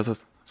buvo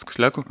podcastas? Su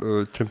Kusleku?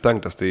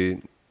 35, tai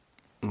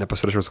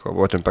Nepasirašiau, ko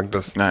buvo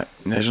 5. Ne,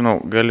 nežinau,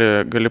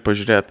 gali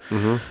pažiūrėti.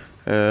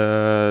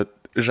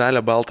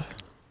 Žalia balta.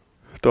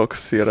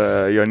 Toks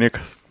yra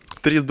Jonikas.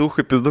 3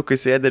 duhai, pizdukai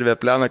sėdė ir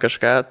vepliana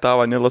kažką, tą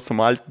vanilą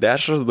sumalti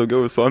 10,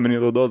 daugiau visuomeniai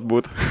naudos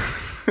būtų.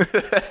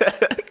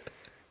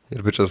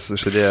 Ir bičias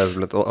užsidėjęs,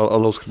 blėt,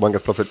 alaus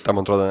bankas profilį,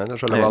 tam atrodo, ne?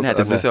 Žalia balta. Ne,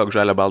 tai tiesiog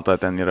žalia balta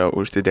ten yra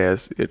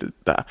užsidėjęs ir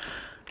tą.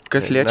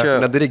 Kas liečia...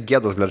 Nedaryk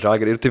gėdos, blėt,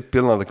 žalgerį. Ir taip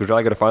pilna tokių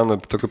žalgerį fanų,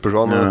 tokių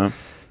pižonų.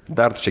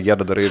 Dar tu čia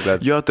gėdą darai,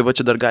 blėt. Jo, tai va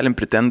čia dar galim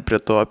pritend prie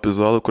to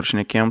epizodo, kur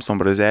šnekėjom su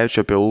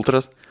Ambrazevičiu apie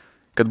ultras,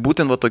 kad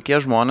būtent va tokie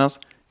žmonės,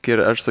 kai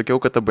aš sakiau,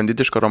 kad ta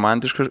banditiška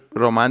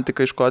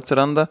romantika iš ko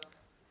atsiranda,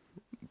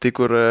 tai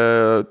kur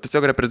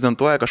tiesiog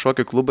reprezentuoja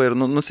kažkokį klubą ir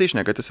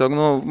nusišneka, tiesiog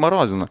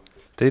marozina.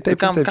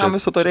 Kam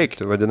viso to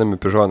reikia? Tai vadinami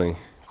pižonai.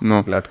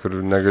 Blėt, kur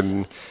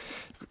negali...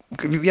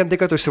 Vien tai,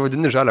 kad tu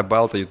užsivadini žalia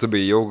baltą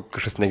YouTube'ai, jau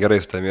kažkas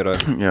negerai su tam yra.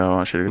 Jo,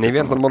 aš irgi. Ne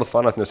vienas normalus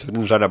fanas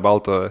neužsivadini žalia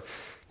baltą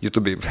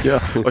YouTube'ai.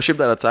 Jo, o šiaip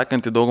dar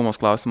atsakant į daugumos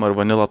klausimą, ar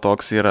Vanilla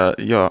toks yra,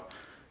 jo,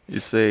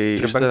 jisai...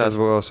 Tribankas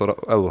buvo su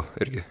L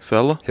irgi. Su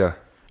L? Jo.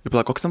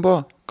 Įpla, koks ten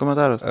buvo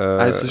komentaras?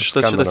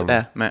 Šitas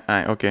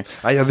okei.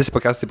 Jo, visi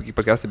pakastai,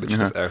 bet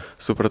šitas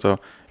Supratau.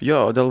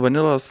 Jo, dėl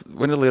Vanilla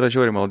yra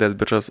žiauriai maldės,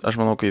 bičias, aš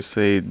manau, kai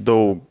jisai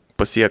daug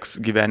pasieks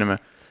gyvenime.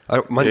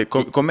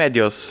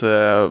 Komedijos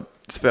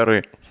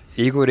sferui.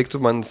 Jeigu reiktų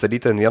man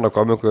statyti ant vieno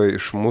komiko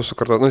iš mūsų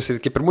kartos,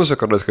 jis kaip ir mūsų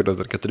kartos, kurios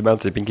dar 4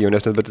 metai, 5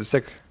 jaunesnis, bet vis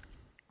tiek.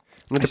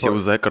 Jis jau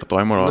Z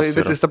kartojimo rodos.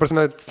 Bet jis, ta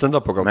prasme,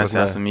 stand-up gal. Mes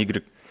esame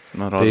Y.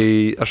 Tai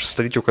aš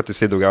statyčiau, kad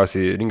jisai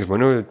daugiausiai rink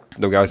žmonių,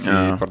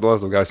 daugiausiai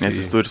parduos, daugiausiai... Nes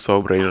jis turi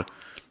savo braižą.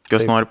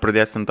 Kas nori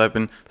pradėti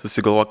stand-upin,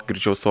 susigalvok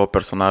greičiau savo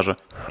personažą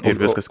ir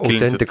viskas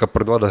kilinti. Autentika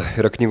parduoda,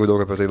 yra knygų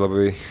daug apie tai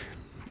labai...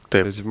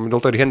 Taip. Dėl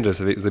to ir Henris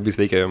Zabys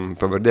veikia,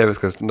 pavardė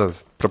viskas,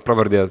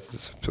 pravardė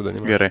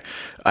pseudonimas. Gerai.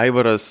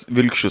 Aivaras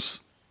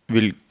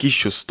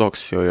Vilkišius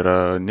toks jo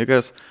yra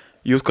nigas.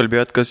 Jūs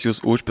kalbėjot, kas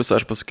jūs užpisa,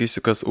 aš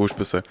pasakysiu, kas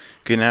užpisa.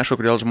 Kai neaišku,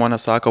 kodėl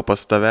žmonės sako pas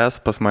tavęs,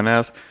 pas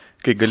manęs,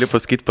 kai gali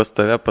pasakyti pas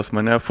tave, pas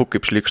mane,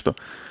 kaip šlikštų.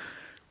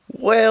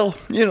 Well,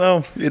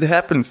 it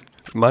happens.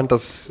 Man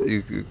tas,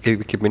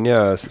 kaip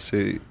minėjo,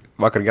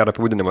 vakar gerą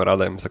apibūdinimą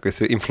radom, sako,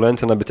 jis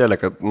influencina bitelę,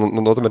 kad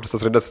naudotumėt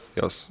visas raidės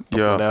jos.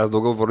 Nes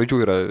daugiau raidžių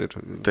yra ir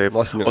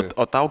nosinių.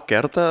 O tau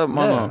kerta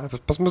mano? Ne,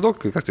 pas mus daug,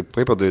 kas taip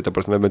padarė, ta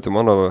prasme, bent jau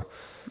mano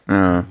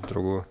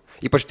draugų.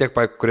 Ypač tiek,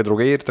 kurie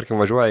draugai ir,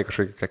 tarkim, važiuoja į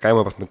kažkokį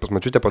kaimą pas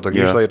mačiutę, po to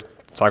grįžta ir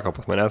sako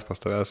pas manęs, pas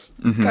tavęs.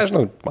 Ką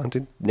žinau, man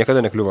tai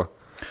niekada nekliuvo.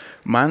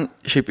 Man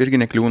šiaip irgi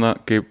nekliūna,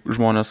 kaip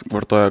žmonės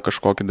vartoja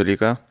kažkokį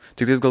dalyką.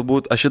 Tik tais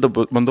galbūt aš šitą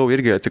bandau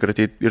irgi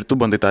atsikratyti ir tu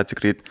bandai tą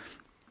atsikratyti.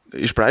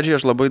 Iš pradžiai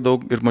aš labai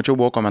daug ir mačiau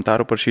buvo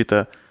komentarų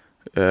parašyta,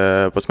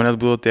 pas manęs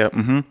buvo tie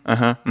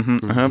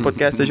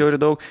podcast'e žiauri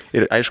daug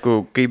ir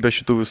aišku, kaip be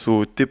šitų visų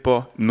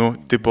tipo.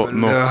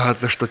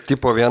 Aš to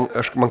tipo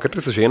man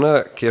kartais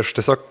užeina, kai aš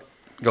tiesiog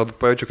galbūt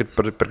pajaučiu, kad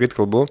per greit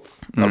kalbu,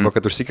 arba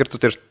kad užsikirtų,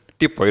 tai aš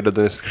tipo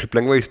įdedu, nes kažkaip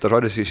lengvai šitą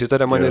žodį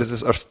įsitarė man ir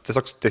aš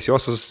tiesiog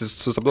tiesiog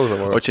sustabdau.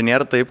 O čia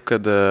nėra taip,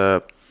 kad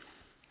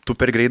tu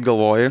per greit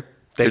galvoji.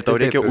 Ir tau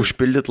reikia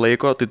užpildyti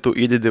laiko, tai tu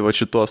įdedi va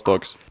šitos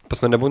toks. Pas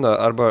mane būna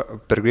arba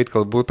per greit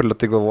kalbu, per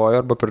lėtai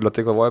galvoju, arba per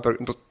lėtai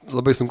galvoju,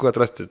 labai sunku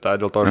atrasti tą,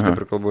 dėl to aš taip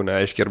ir kalbu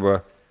neaiškiai,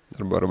 arba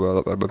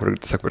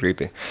tiesiog per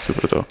greitai.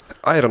 Supratau.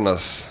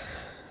 Ironas.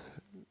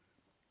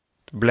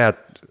 Blet,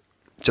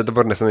 čia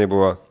dabar nesenai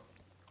buvo.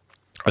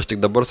 Aš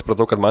tik dabar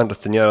supratau, kad man tas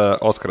tai nėra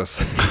Oskaras.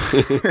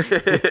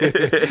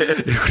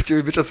 Ir kur čia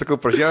bičias, sakau,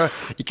 pražėjo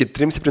iki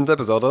 3-7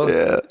 epizodo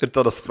ir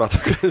tada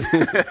supratau.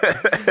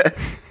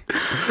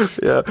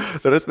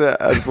 Tarasme,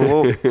 aš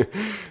buvau...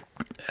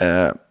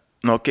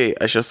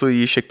 aš esu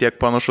jį šiek tiek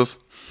panašus.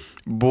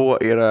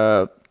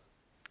 Yra...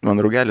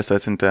 Man draugelis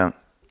atsintė...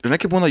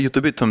 Žinai, kaip būna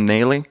YouTube'ai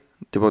thumbnailai,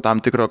 tipo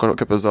tam tikro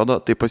epizodo,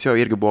 tai pas jo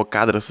irgi buvo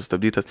kadras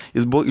sustabdytas.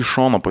 Jis buvo iš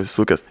šono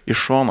pasisukęs.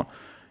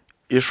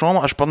 Iš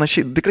šono aš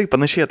tikrai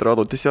panašiai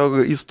atrodau, tiesiog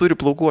jis turi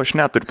plaukų, aš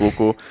neturiu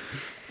plaukų.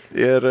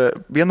 Ir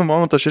vienu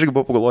momentu aš irgi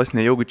buvau pagalvojęs,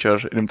 nejaugi čia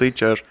aš, rimtai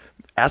čia aš,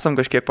 esam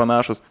kažkiek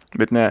panašus,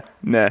 bet ne,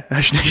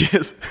 aš ne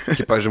šis.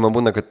 Kaip, pavyzdžiui, man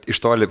būna, kad iš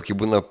toli, kai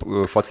būna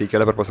fotkai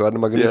kelia per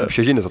pasirodymą, gali kaip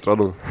šežinis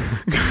atrodau.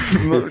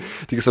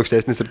 Tik jis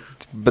aukštesnis,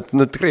 bet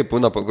tikrai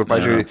būna, kur,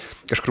 pavyzdžiui,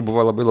 kažkur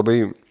buvo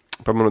labai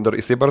pamenu, dar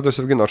jisai barzdą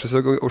užsiaugino, aš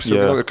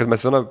užsiauginau ir kad mes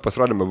vieną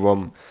pasirodymą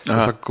buvom.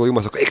 Sako,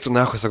 Klaujimas, sako, eik tu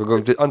nahu,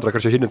 sako, antrą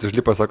kartą žinis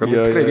užlipa, sako,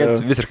 tikrai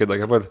visiškai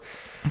tokia pat.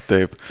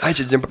 Taip. Ai,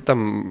 čia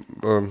tam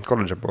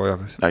koledže buvo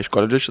jokas. Ai, iš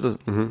koledže šitas?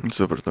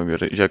 Supratau,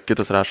 gerai. Žiūrėk,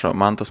 kitas rašo,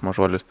 Mantas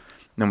Mažuolis.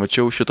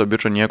 Nemačiau šito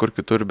bičo niekur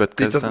kitur, bet...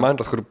 Tai tas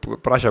Mantas, kur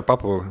prašė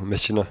papų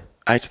meščino.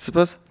 Ai, čia tas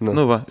pas?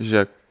 Nu va,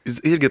 žiūrėk.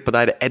 Jis irgi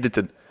padarė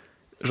edited.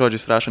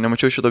 Žodžiais rašo,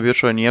 nemačiau šito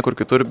bičo niekur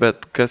kitur,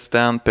 bet kas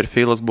ten per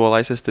feilas buvo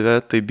Laisvės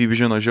TV, tai Bibi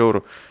žino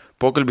žiaurų.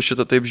 Pokalbį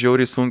šitą taip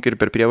žiauriai sunkiai ir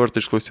per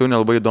prievartą išklausiau,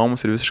 nelabai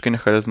įdomus ir visiškai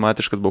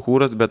necharizmatiškas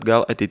bachūras, bet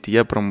gal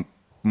ateityje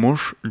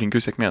pramuš, linkiu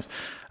sėkmės.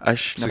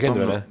 Aš su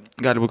Henriu, ne?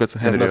 Gali būti, kad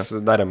su Henriu. Mes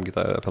darėm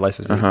kitą apie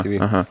Laisvės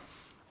TV.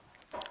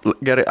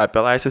 Gerai,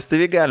 apie Laisvės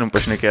TV galim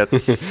pašnekėti.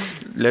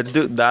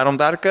 Darom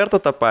dar kartą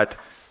tą patį.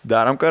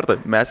 darom kartą.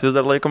 Mes vis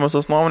dar laikomės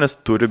tos nuomonės,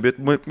 turi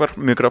būti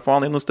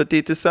mikrofonai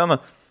nustatyti sceną.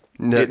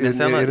 Ne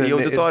sceną, į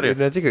auditoriją.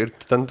 Ir ne tik, ir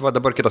ten va,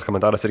 dabar kitas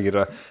komentaras irgi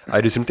yra.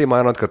 Ar jūs rimtai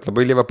manot, kad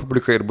labai lieva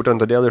publika ir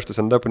būtent todėl iš tų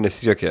stand-upų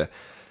nesijuokė?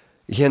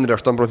 Henry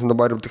 8%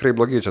 bairių tikrai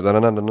blogi čia.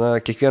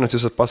 Kiekvienas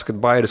jūs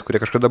pasakot bairis,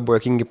 kurie kažkada buvo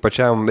jokingi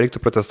pačiam,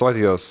 reiktų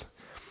protestuoti jos.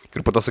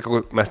 Ir po to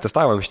sakau, mes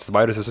testavom šitas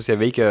bairius, visus jie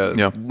veikia,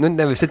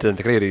 ne visi ten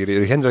tikrai,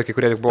 ir Henry, kai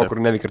kurie buvo,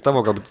 kur neveikia ir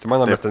tavo, galbūt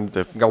mano, mes ten,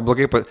 gal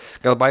blogai,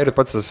 gal bairių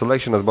pats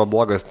selectionas buvo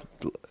blogas.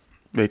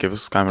 Veikia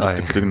visus kameras,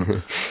 tik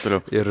tikrinu.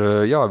 Ir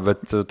jo,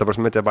 bet ta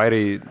prasme, tie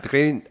bairiai,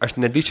 tikrai aš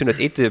nedrįčiau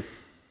net eiti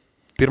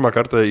pirmą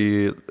kartą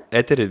į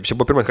eterį, čia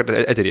buvo pirmą kartą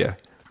eteryje,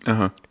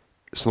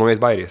 su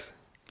naujais bairiais.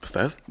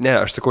 Pastas? Ne,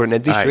 aš sakau,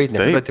 nedrįčiau eiti,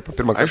 bet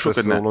pirmą kartą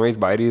su naujais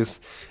bairiais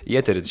į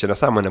eterį, čia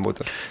nesąmonė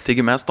būtų.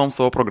 Taigi mes tom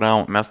savo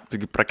programą, mes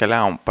taigi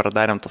prakeliavom,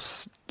 padarėm tos,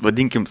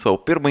 vadinkim, savo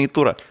pirmąjį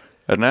turą,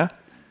 ar ne?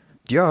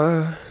 Jo,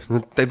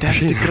 taip. Ten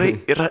tikrai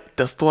yra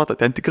testuota,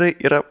 ten tikrai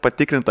yra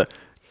patikrinta.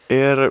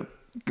 Ir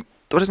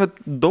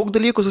daug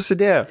dalykų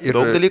susidėjo.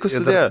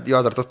 Jo,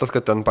 dar tas,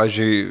 kad ten,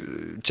 pavyzdžiui,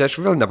 čia aš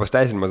vėl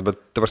nepasteisinimas,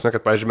 bet ta prasme,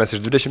 kad, pavyzdžiui, mes iš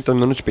 20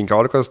 minučių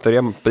 15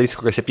 turėjom padaryti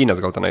kokias 7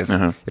 gal tenais.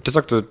 Ir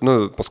tiesiog tu,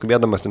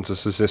 paskubėdamas ten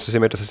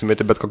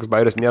susimėti, bet koks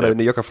bairis nėra,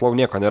 jokio flow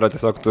nieko nėra,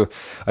 tiesiog tu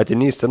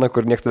ateini į sceną,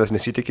 kur niekas tavęs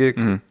nesitikė,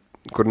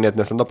 kur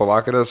net nesenda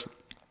pavakaras,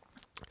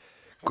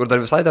 kur dar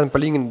visai ten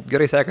palyginti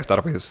gerai sekas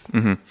tarpais.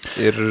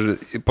 Ir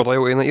po to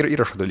jau eina ir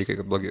įrašo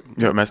dalykai, kaip blogi.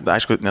 Jo, mes,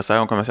 aišku,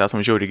 nesakom, kad mes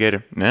esame žiauriai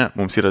geri. Ne,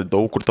 mums yra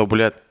daug kur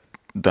tobulėti.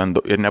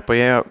 Ir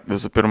nepaėjo,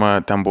 visų pirma,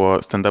 ten buvo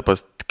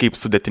stand-upas kaip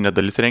sudėtinė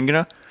dalis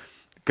renginio,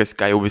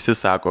 ką jau visi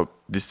sako,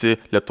 visi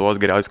Lietuvos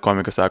geriausi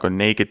komikai sako,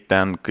 neikit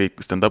ten, kai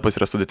stand-upas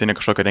yra sudėtinė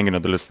kažkokia renginio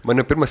dalis.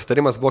 Mano pirmas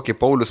įtarimas buvo, kai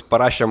Paulius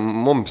parašė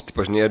mums,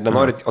 tipo, žinai, ir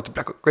nenorit, o tu,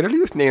 kodėl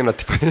jūs neina?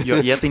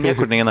 Jo, jie tai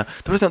niekur neina.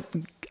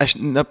 Aš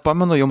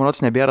nepamenu, jau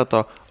marots nebėra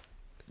to,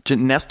 čia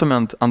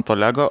nestumint ant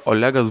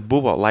Olegas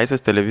buvo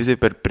Laisvės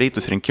televizijoje per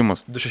prieitus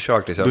rinkimus.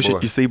 2016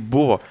 buvo. Jisai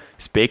buvo.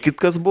 Spėkit,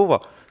 kas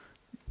buvo.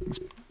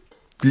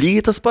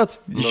 Lygiai tas pats,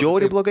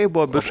 žiauriai blogai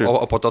buvo bišai.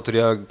 O po to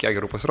turėjo kiek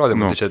gerų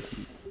pasirodymų. Tai čia...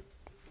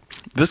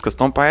 Viskas,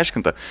 tom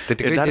paaiškinta. Tai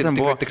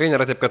tikrai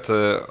nėra taip, kad,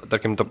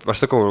 tarkim,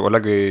 aš sakau,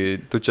 Olegai,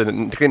 tu čia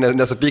tikrai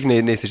nesupyk,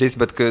 neįsižeis,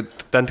 bet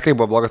ten tikrai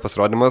buvo blogas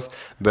pasirodymas,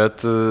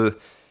 bet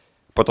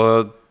po to,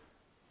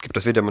 kaip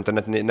tas video, man ten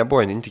net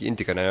nebuvo,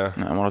 intika, ne?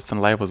 Ne, man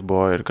ten laivas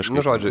buvo ir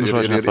kažkaip. Žodžiu,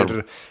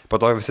 ir po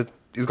to visi,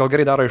 jis gal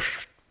gerai daro iš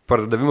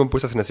pardavimų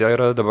pusės, nes jo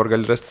yra dabar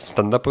gali rasti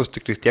stand-upus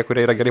tik tie,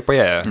 kurie yra gerai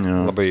paėję.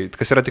 Labai,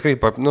 kas yra tikrai,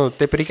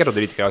 taip reikėtų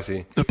daryti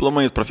tikriausiai.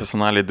 Aplamai jis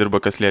profesionaliai dirba,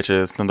 kas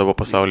liečia stand-upo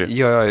pasaulį.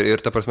 Jo, ir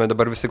ta prasme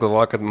dabar visi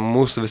galvoja, kad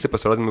mūsų visi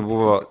pasirodymai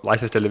buvo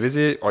Laisvės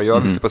televizijai, o jo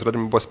visi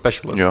pasirodymai buvo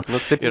specialas.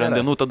 Ir ant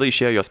dienų tada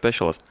išėjo jo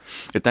specialas.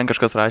 Ir ten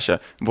kažkas rašė,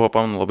 buvo,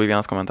 pamenu, labai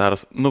vienas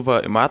komentaras,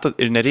 matot,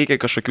 ir nereikia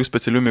kažkokių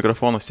specialių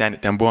mikrofonų,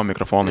 seniai, ten buvo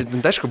mikrofonai.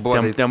 Aišku,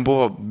 buvo. Ten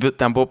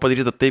buvo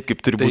padaryta taip,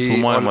 kaip turi būti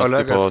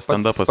filmuojamas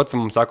stand-upas. Pats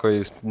mums sako,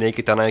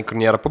 neikit tenai, kur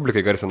nėra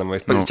publikai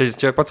garsinamais.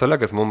 Čia pats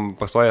Olegas mums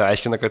pastoja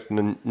aiškina, kad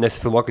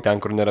nesifilmuokit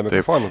ten, kur nėra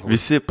mikrofonų.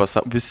 Visi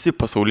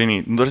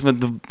pasauliniai,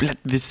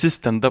 visi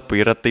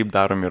stand-upai yra taip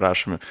daromi ir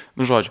rašomi.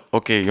 Žodžiu,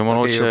 jau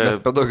manau, čia... Mes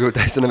per daugiau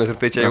teisinamės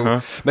ir tai čia jau...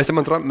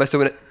 Mes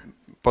jau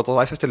po to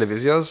Laisvės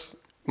televizijos,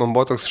 man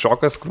buvo toks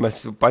šokas, kur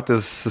mes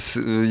patys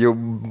jau,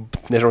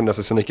 nežinau,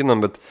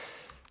 nesusinaikinom, bet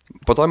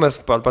po to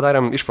mes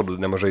padarėm išvadų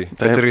nemažai.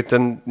 Ir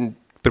ten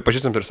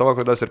pripažįstam ir savo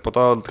klaidas ir po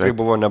to tikrai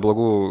buvo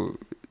neblogų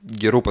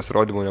gerų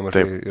pasirodymų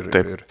nemažai.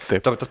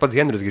 Taip. Tas pats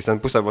Henris, jis ten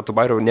pusę tų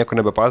bairių nieko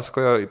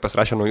nebepasakojo,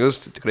 pasirašė naujus,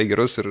 tikrai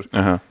gerus.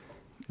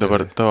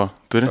 Dabar tavo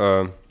turi?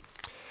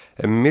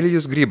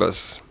 Emilijus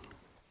Grybas.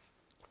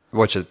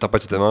 Va čia ta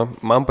pati tema.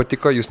 Man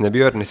patiko, jūs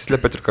nebijo ir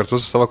nesislėpėt ir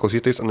kartu su savo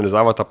klausytojais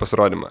analizavo tą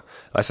pasirodymą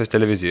Laisvės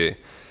televizijai.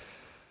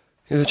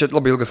 Čia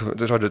labai ilgas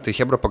žodžiu, tai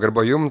Hebra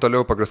pagarba jum,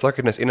 toliau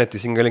pagrasakit, nes eina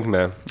teisinga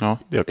linkme.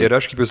 Ir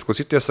aš kaip jūs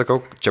klausytojas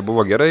sakau, čia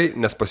buvo gerai,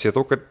 nes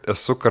pasijutau, kad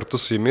esu kartu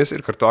su jumis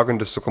ir kartu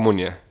augantis su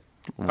komunija.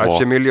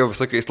 Ačiū Emilijau,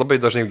 jis labai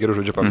dažnai gerų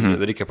žodžių paminė,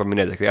 reikia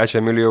paminėti.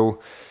 Ačiū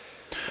Emilijau.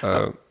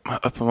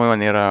 Apie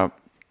mane yra...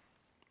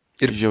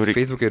 Ir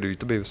Facebook'e, ir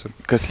YouTube'e visur.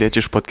 Kas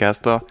liečia iš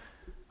podcast'o,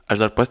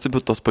 aš dar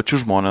pastebiu tos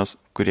pačius žmonės,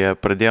 kurie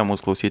pradėjo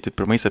mūsų klausyti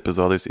pirmais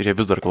epizodais ir jie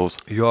vis dar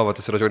klauso. Jo, va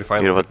tas yra žiauriai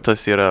faina. Ir va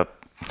tas yra...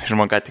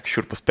 Žinoma, ką tik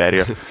šiurpas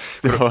perėjo.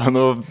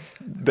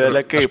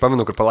 Belekai. Aš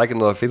pamenu, kur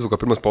palaikino Facebook'o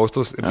pirmus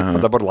postus ir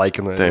dabar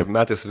laikina.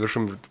 Metais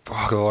viršum,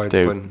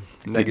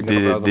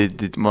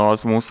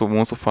 Manos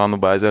mūsų fanų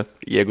bazė,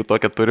 jeigu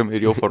tokią turim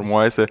ir jau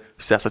formuojasi,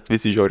 jūs esat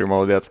visi žiauriai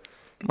maldėt.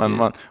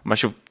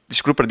 Aš jau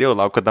iš tikrųjų pradėjau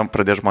laukti, kada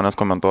pradės žmonės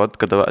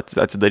komentuoti, kada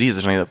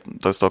atsidarys, žinai,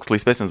 tas toks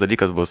laisvesnis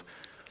dalykas bus.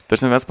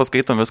 Tarsi mes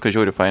paskaitom viską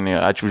žiauriai fainai,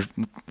 ačiū už...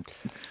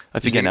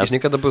 Afigenės. Žinai,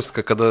 kada bus,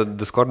 kada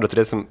Discord'ą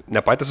turėsim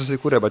ne patys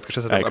susikūrę, bet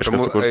kažkas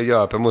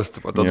apie mus,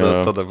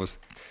 tada bus.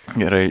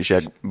 Gerai,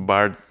 žiūrėk,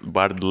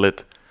 Bard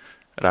Lit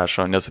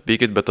rašo,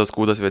 nesupykit, bet tas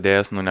kūdas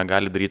vedėjas,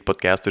 negali daryti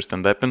podcastų ir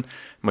stand-upin.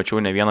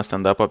 Mačiau ne vieną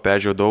stand-upą,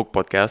 peržiūrėjau daug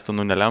podcastų,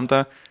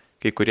 nelemta.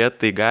 kai kurie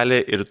tai gali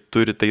ir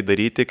turi tai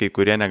daryti, kai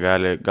kurie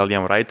negali. Gal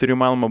jam writerių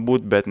įmanoma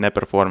būti, bet ne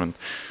performant.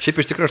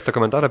 Šiaip iš tikrųjų aš tą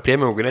komentarą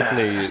priėmiau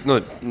ganėtinai, nu,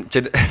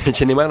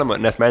 čia neįmanoma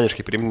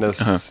nesmeniškai priimti,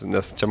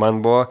 nes čia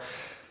man buvo,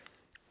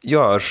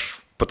 jo, aš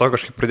po to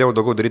kažkaip pradėjau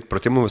daugiau daryti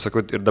pratimų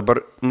visokių ir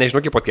dabar,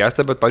 nežinau kaip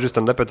podcast'e, bet, pavyzdžiui,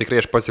 stand-up'e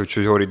tikrai aš pats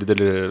jaučiu žiauriai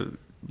didelį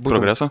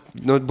progresą.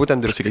 Nu,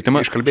 būtent ir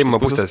iš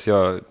kalbėjimo pusės, jo,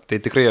 tai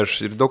tikrai aš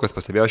ir daug kas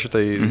pastebėjau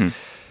šitai.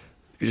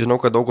 Žinau,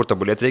 kad daug kur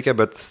tobulėti reikia,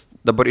 bet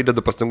dabar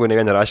įdedu pastangų ne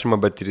vieną rašymą,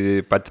 bet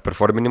ir patį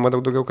performinimą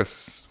daugiau,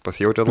 kas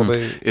pasijaučia labai.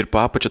 Ir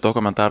po apačio to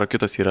komentaro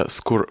kitas yra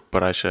Skur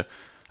parašė.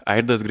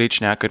 Aidas greit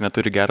šneka ir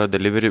neturi gerą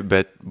delivery,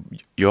 bet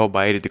jo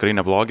bairiai tikrai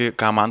neblogi.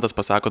 Ką man tas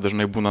pasako,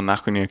 dažnai būna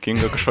nahu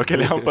nejuokinga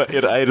kažkokia lempa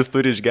ir Airis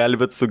turi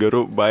išgelbėti su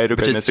geru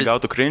bairiu, kad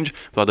nesigautų cringe.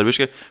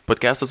 Vladabiškai,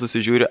 podcastas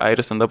susižiūri,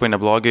 Airis stand-upai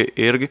neblogi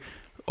irgi,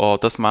 o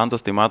tas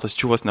Mantas, tai Matas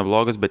čiūvas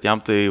neblogas, bet jam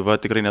tai va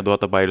tikrai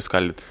neduota bairius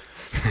kalbėti.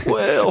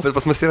 Well. Bet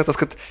pas mus yra tas,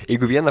 kad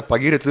jeigu vieną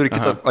pagirį, turi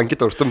kitą, ant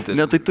kitą užstumti.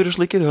 Ne, tai turi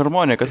išlaikyti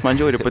harmoniją, kas man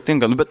žiauriai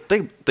patinka. Nu, bet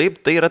taip,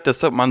 tai yra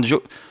tiesa, man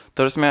žiauriai.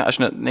 Tarsi, aš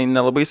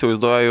nelabai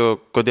įsivaizduoju,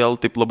 kodėl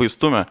taip labai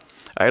stumia.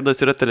 Aidas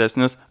yra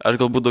tylesnis, aš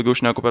galbūt daugiau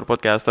šneku per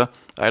podcastą,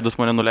 Aidas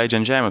mane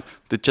nuleidžia ant žemės.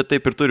 Tai čia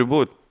taip ir turi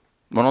būti.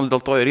 Manau, dėl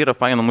to ir yra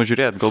faina mus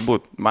žiūrėti,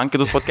 galbūt. Man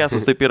kitus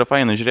podcastus taip yra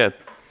faina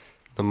žiūrėti.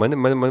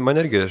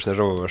 Man irgi, aš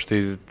nežinau, aš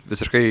tai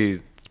visiškai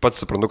pats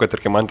suprantu, kad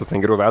tarkim Mantas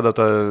ten geriau veda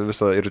tą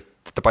visą ir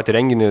tą patį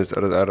renginį,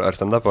 ar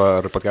stand-upą,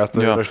 ar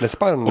podcastą, ir aš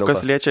nesipainu. O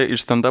kas liečia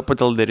iš stand-upą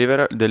dėl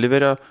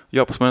deliverio,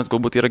 jo, pas manęs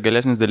galbūt yra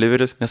galesnis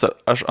deliveris, nes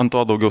aš ant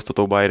to daugiau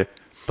statau bairį.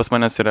 Pas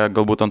manęs yra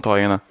galbūt ant to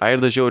eina.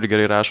 Aidas žiauriai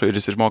gerai rašo ir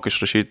jis išmoka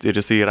išrašyti ir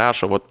jisai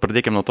rašo,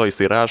 pradėkime nuo to,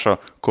 jisai rašo,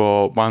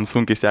 ko man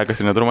sunkiai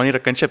sekasi ir nedaru, man yra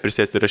kančia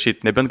prisėsti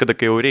rašyti, nebent kada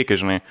kai jau reikia,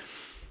 žinai.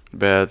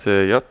 Bet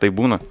jo, tai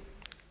būna.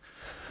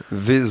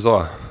 Vizo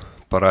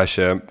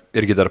parašė,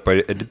 irgi dar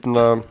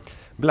paeditino.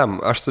 Blem,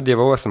 aš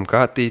studijavau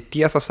SMK, tai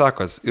tiesą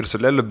sakos, ir su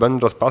Leliu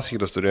bendros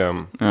paskaitas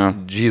turėjom.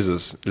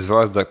 Jesus,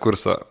 zvezda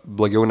kursą,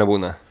 blogiau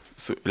nebūna.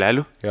 Su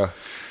Leliu? Jo.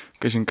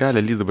 Kažin ką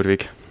Lelis dabar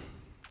veikia?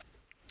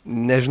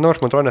 Nežinau,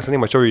 aš man atrodo,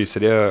 neseniai mačiau jį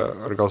sėdėjo,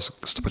 ar gal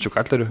su tu pačiu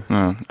Katleriu.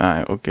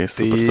 Okay,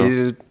 supratau.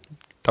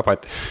 Tai tą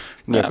patį.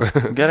 Nieko.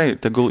 Gerai,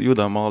 tegul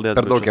juda, maldėt.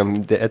 Per daugiam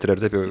eterį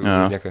ir taip jau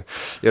nieko.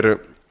 Ir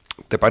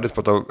taip patys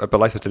po to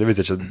apie Laisvės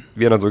televiziją, čia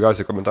vienas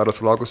daugiausiai komentarų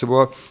sulaukusių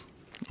buvo.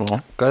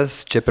 Kas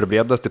čia per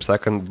blėdas, taip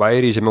sakant,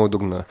 bairiai žemiau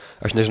dugno.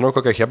 Aš nežinau,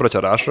 kokią hebra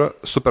čia rašo,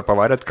 super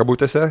pavarėt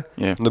kabutėse,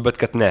 nu bet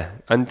kad ne.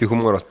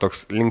 Antihumoras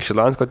toks link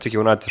Šilansko, tik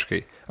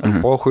jaunatiškai.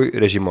 Ant pohui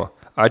režimo.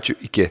 Ačiū,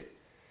 iki.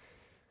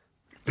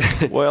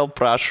 Well,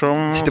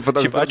 prašom. Šiaip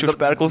ačiū už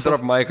perklausą.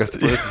 Drop maikas,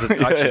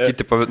 ačiū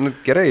iki, nu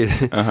gerai.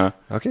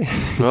 Okay.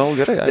 Well,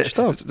 gerai, ačiū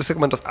tau. Tiesiog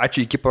man tas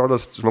ačiū iki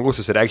parodos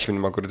žmogaus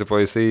susireikšminimą, kur tipo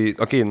jisai,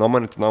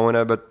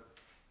 nuomonė, bet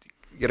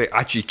gerai,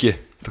 ačiū iki.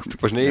 Toks,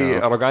 tipo,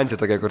 žinai,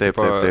 arogancija tokia, kur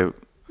tipo...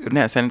 Taip.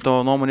 Ne, seniai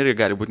tavo nuomonė irgi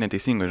gali būti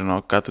neteisinga,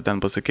 žinau, ką tu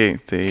ten pasakei.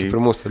 Tai... Kaip ir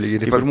mūsų,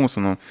 lygiai taip pat. Kaip ir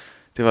mūsų, nu.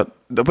 Tai va,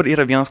 dabar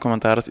yra vienas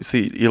komentaras,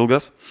 jisai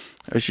ilgas,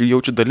 aš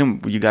jaučiu dalim,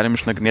 jį galim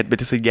išnagrinėti,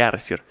 bet jisai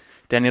geras ir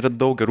ten yra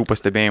daug gerų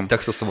pastebėjimų.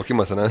 Teksto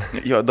suvokimas, ne?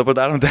 Jo, dabar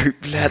darom,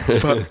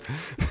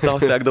 tau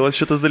sekdavas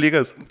šitas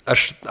dalykas.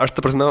 Aš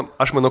ta prasme,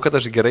 aš manau, kad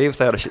aš gerai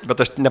visai rašyti,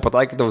 bet aš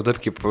nepataikydavau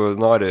taip, kaip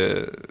nori.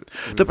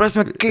 Ta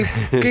prasme,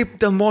 kaip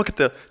ten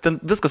mokyti,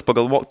 ten viskas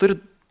pagalvo, turi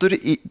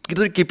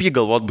kaip jį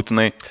galvot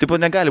būtinai. Taip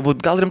negali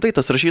būti, gal rimtai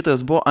tas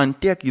rašytojas buvo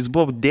antiek, jis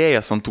buvo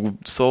dėjęs ant tų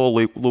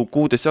savo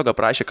laukų, tiesiog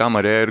aprašė, ką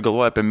norėjo ir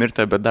galvoja apie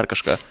mirtį, bet dar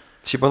kažką.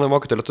 Šiaip mano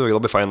mokytoja lietuviai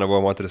labai faina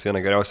buvo moteris, viena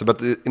geriausia,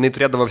 bet jinai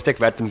turėdavo vis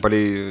tiek vertinti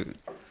palei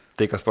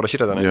tai, kas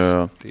parašyta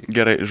tenais. Tai...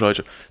 Gerai,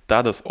 žodžiu,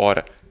 Tadas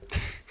Ore.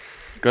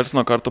 Karts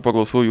nuo karto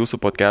paklausau jūsų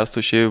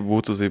podcastų, šiaip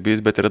būtų zaibys,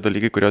 bet yra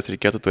dalykai, kuriuos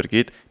reikėtų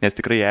tvarkyti, nes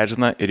tikrai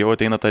erzina ir jau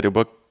ateina ta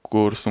riba,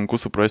 kur sunku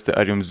suprasti,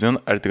 ar jums zin,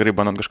 ar tikrai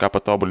bandant kažką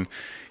patobulinti.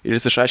 Ir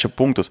jis išrašė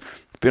punktus.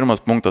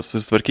 Pirmas punktas,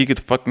 susitvarkykit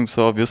fucking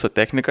savo visą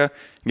techniką,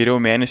 geriau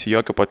mėnesį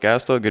jokio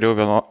podcasto,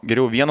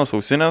 geriau vienos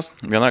ausinės,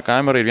 viena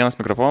kamera ir vienas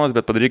mikrofonas,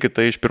 bet padarykit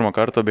tai iš pirmo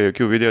karto be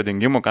jokių video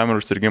dingimų,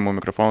 kamerų užsirgimų,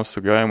 mikrofonų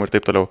sugiojimų ir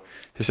taip toliau.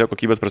 Tiesiog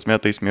kokybės prasme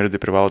tai smirdi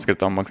privalo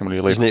skirtam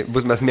maksimaliai laikui. Žinai,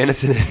 bus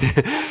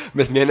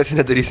mes mėnesį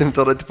nedarysim,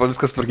 tada tipo,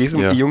 viskas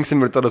tvarkysim,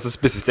 įjungsim ir tada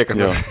suspės vis tiek,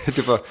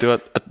 kas Tai va,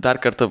 dar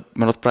kartą,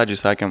 manos pradžiai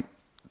sakėm,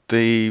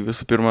 tai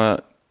visų pirma,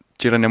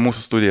 čia yra ne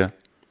mūsų studija.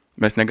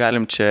 Mes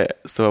negalim čia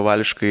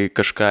savavališkai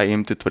kažką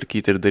imti,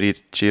 tvarkyti ir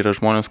daryti. Čia yra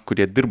žmonės,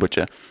 kurie dirba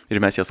čia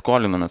ir mes jie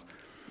skolinomės.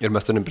 Ir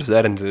mes turim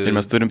prisiderinti. Ir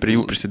mes turim prie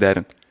jų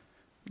prisiderinti.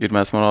 Ir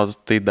mes, manau,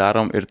 tai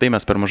darom ir tai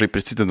mes per mažai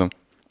prisidedam.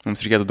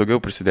 Mums reikėtų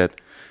daugiau prisidėti.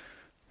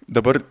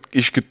 Dabar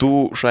iš kitų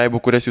šaibų,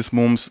 kurias jūs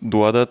mums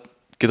duodat,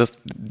 kitas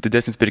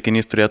didesnis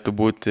pirkinys turėtų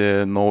būti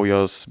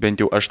naujos,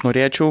 bent jau aš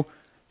norėčiau,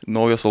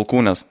 naujos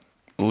alkūnės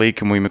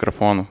laikymui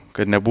mikrofonų,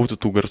 kad nebūtų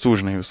tų garsų,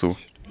 žinai, visų.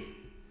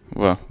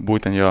 Va,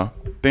 būtent jo.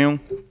 Pim.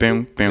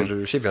 Ir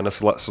šiaip vienas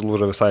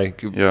sulūžo visai.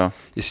 Jo.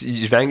 Jis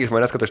žvengia iš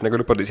manęs, kad aš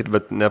negaliu pataisyti,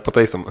 bet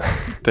nepataisom.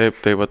 Taip,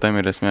 va tam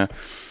ir esmė.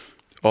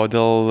 O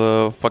dėl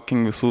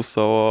fucking visų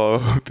savo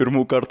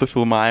pirmų kartų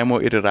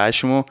filmavimų ir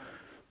įrašymų,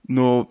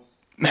 nu,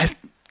 mes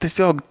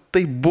tiesiog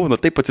taip būna,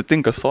 taip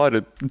atsitinka,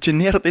 sorry. Čia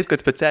nėra taip, kad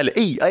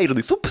specialiai,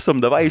 Airdai, supisam,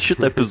 davai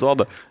šitą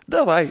epizodą.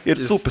 Davai, ir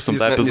supisam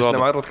tą epizodą. Jūs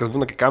nematot, kas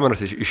būna, kai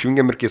kameras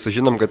išjungiam ir kai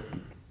sužinom, kad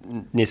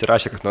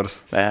neįsirašė kas nors.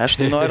 Aš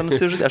tai noriu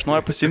nusižudyti, aš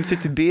noriu pasimti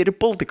CTB ir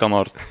pulti ką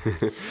nors.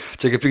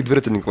 Čia kaip tik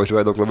dvirtininkai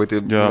važiuoja daug labai, tai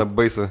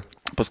baisu.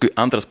 Paskui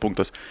antras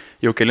punktas.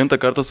 Jau kelintą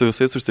kartą su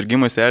visais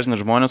užsirgimais ežina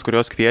žmonės,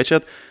 kuriuos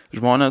kviečiat.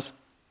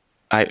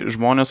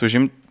 Žmonės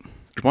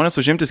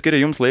užimti skiria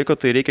jums laiko,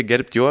 tai reikia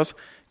gerbti juos.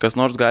 Kas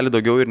nors gali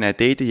daugiau ir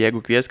neateiti,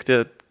 jeigu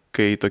kvieskite,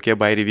 kai tokie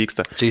bairiai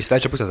vyksta. Čia į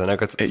svečio pusę, ne?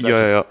 Kad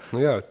Jo.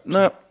 Nu, jo.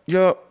 Na,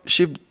 jo,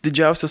 šiaip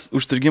didžiausias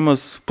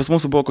užstrigimas, pas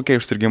mūsų buvo kokie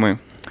užstrigimai.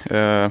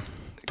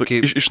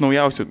 Iš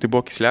naujausių, tai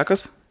buvo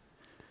Kislekas,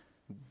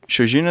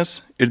 Šiožinis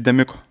ir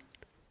Demiko.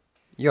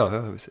 Jo,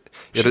 visi.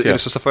 Ir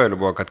su Safaeliu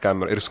buvo, kad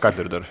kamera, ir su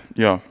Katleriu dar.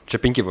 Jo. Čia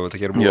 5 buvo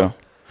tokie ir buvo. Jo.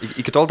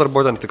 Iki tol dar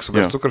buvo ten tik su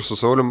Garsu, su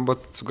Saulium,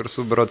 bet su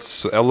Garsu, berods,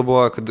 su Elu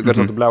buvo, kad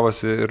Garsu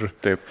dubliavosi ir...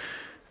 Taip.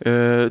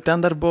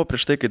 Ten dar buvo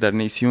prieš tai, kai dar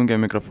neįsijungė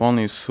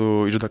mikrofonai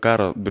su iš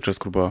Dakaro bičias,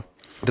 kur buvo.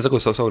 Tai sakau,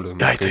 su Sauliu.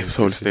 Taip,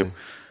 Saulis, taip.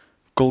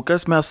 Kol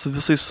kas mes su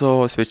visais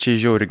savo svečiai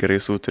žiauri gerai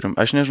sutarim.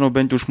 Aš nežinau,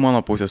 bent jau iš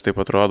mano pusės taip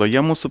atrodo. Jie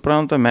mūsų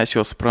supranta, mes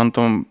juos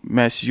suprantam,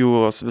 mes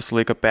juos visą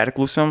laiką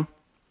perklausiam,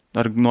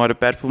 ar nori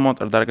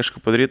perfilmuoti, ar dar kažką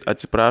padaryti,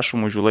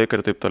 atsiprašom už jų laiką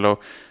ir taip toliau.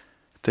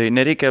 Tai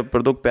nereikia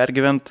per daug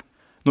pergyventi.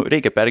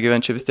 Reikia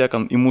pergyventi, čia vis tiek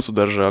į mūsų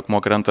daržą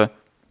akmuo krenta.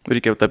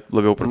 Reikia tapti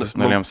labiau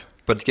profesionaliems.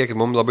 Patikėkit,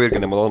 mums labai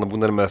irgi nemalonu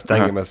būna ir mes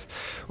tengiamės.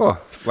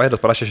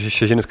 Vaidas parašė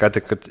Šiožinis ką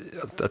tik, kad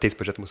ateis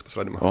pažiūrėti mūsų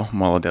pasirodymą.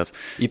 Malodės.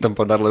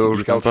 Įtampa dar labiau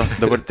užkels.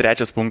 Dabar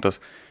trečias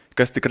punktas.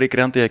 Kas tikrai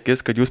krenta į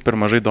akis, kad jūs per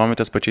mažai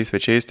domitės pačiais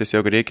svečiais,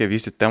 tiesiog reikia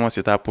vystyti temos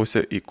į tą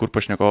pusę, į kur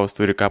pašnekovas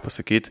turi ką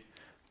pasakyti.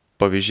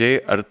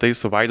 Pavyzdžiai, ar tai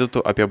su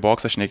Vaidotu apie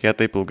boksą šnekėjo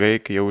taip ilgai,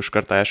 kai jau iš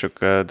karto aišku,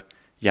 kad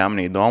jam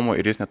neįdomu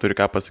ir jis neturi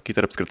ką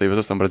pasakyti, ir apskritai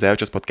visas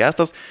Ambrazevičius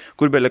podcastas,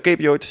 kur belia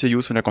kaip jautėsi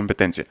jūsų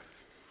nekompetencija.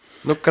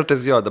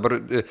 Kartais jo, dabar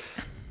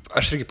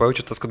aš irgi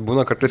pajaučiu tas, kad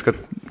būna kartais, kad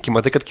kai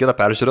matai, kad kyla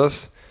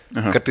peržiūros,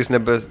 kartais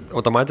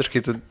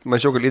automatiškai tu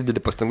mažiau gali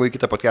įdėti pastangų į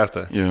kitą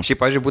podcastą.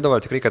 Šiaip, pavyzdžiui,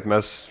 būdavo tikrai, kad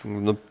mes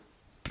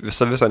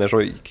visą, nežinau,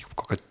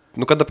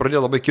 kada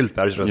pradėjo labai kilti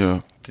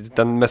peržiūros. Tai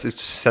ten mes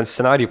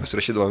scenarijų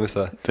pasirašydavom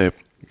visą.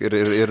 Taip.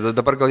 Ir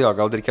dabar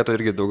gal reikėtų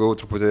irgi daugiau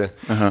truputį.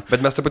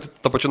 Bet mes truputį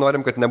to pačiu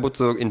norim, kad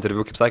nebūtų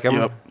interviu, kaip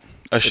sakėm.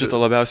 Aš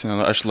labiausiai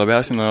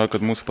noriu,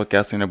 kad mūsų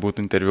podcastai nebūtų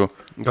interviu.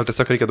 Gal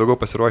tiesiog reikia daugiau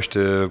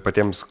pasiruošti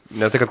patiems,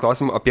 ne tai, kad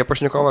klausimų apie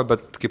pašnekovą,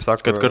 bet kaip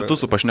sako... Kad kartu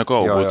su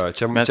pašnekovu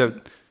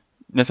būtų.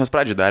 Nes mes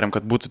pradžiai darėm,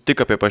 kad būtų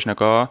tik apie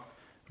pašnekovą,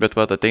 bet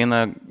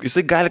ateina,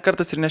 jisai gali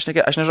kartais ir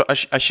nešnekėti. Aš nežinau,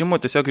 aš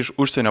imu tiesiog iš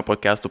užsienio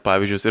podcastų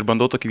pavyzdžius ir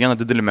bandau tokį vieną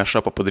didelį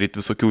mešapą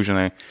padaryti visokių,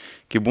 žinai.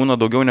 Kai būna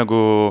daugiau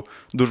negu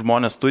 2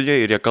 žmonės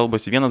studijoje ir jie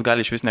kalbasi, vienas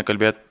gali iš vis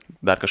nekalbėti,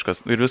 dar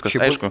kažkas ir viskas,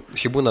 aišku.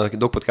 Šiaip būna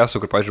daug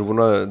podcastų, kur, pavyzdžiui,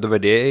 būna 2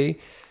 vedėjai.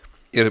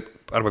 Ir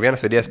arba vienas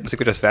vedėjas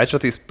pasikviečia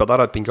svečią, tai jis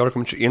padaro 15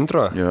 minučių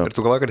intro ir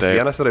tu galvoji, kad jis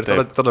vienas yra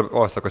ir tada,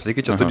 sako,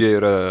 sveiki, čia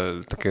studijoje yra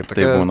tokia ir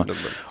tokia. Taip būna.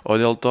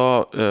 O dėl to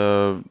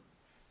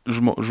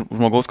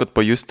žmogaus, kad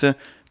pajusti,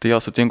 tai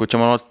jo sutinku, čia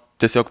manau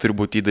tiesiog turi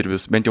būti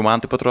įdirbis. Bent jau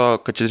man taip atrodo,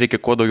 kad čia reikia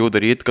kuo daugiau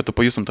daryti, kad tu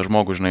pajustum tą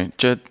žmogų, žinai.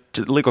 Čia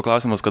laiko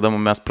klausimas, kada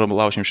mes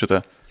pralaušim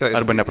šitą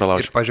arba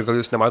nepralaušim. Ir, pavyzdžiui, gal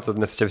jūs nematot,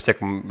 nes čia vis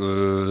tiek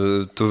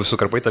tu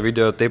sukarpai tą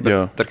video taip,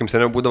 bet tarkim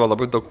seniau būdavo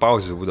labai daug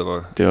pauzių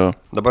būdavo.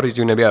 Dabar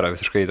jų nebėra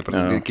visiškai.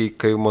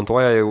 Kai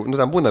montuoja, jau,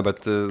 ten būna,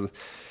 bet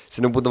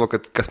seniau būdavo,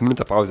 kad kas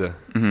minutę pauzė.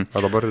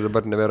 O dabar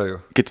nebėra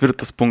jų.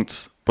 4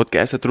 punktas.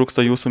 Podcast'e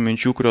trūksta jūsų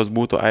minčių, kurios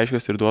būtų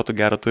aiškios ir duotų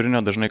gerą turinio.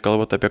 Dažnai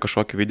kalbate apie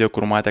kažkokį video,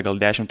 kur matė gal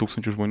 10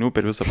 000 žmonių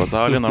per visą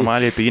pasaulį.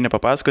 Normaliai apie jį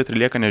nepapasakot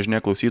ir lieka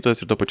nežinia klausytojas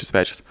ir to pačiu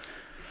svečias.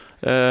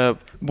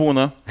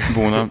 Būna.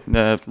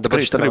 Dabar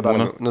šitą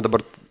būna.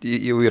 Dabar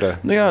jau yra.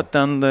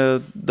 Ten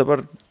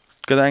dabar,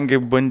 kadangi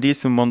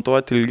bandysim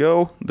montuoti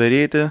ilgiau,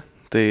 daryti,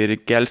 tai ir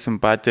kelsim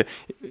patį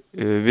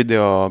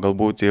video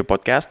galbūt į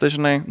podcastą,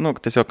 žinai,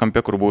 tiesiog kampe,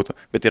 kur būtų.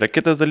 Bet yra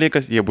kitas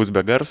dalykas, jie bus be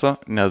garso,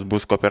 nes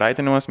bus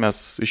copyrightinimas, mes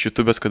iš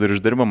YouTube'ės, kad ir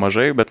uždirbam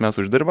mažai, bet mes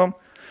uždirbam.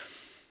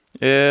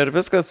 Ir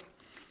viskas.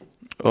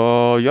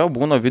 O jo,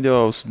 būna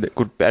video,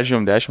 kur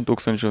peržiūrėjom 10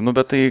 000,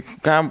 bet tai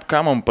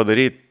ką man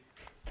padaryti?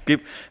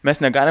 Kaip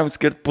mes negalim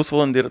skirti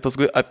pusvalandį ir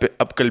paskui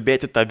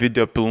apkalbėti tą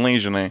video pilnai,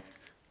 žinai,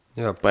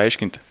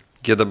 paaiškinti.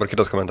 Kiek dabar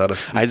kitas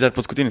komentaras? Dar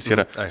paskutinis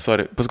yra.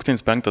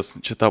 Paskutinis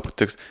 5, čia tau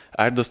patiks.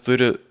 Airdas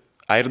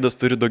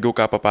turi daugiau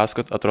ką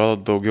papasakot, atrodo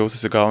daugiau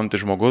susigaunantis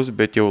žmogus,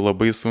 bet jau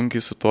labai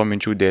sunkiai su tuo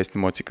minčių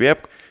dėstymu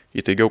atsikvėpk,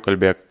 įtaigiau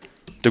kalbėk.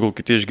 Tegul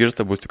kiti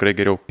išgirsta, bus tikrai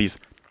geriau. Peace.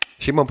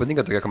 Šiaip man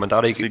patinka tokie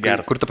komentarai,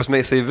 kur tu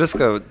pasmei, jisai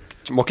viską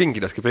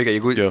mokinkitės, kaip reikia.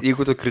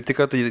 Jeigu tu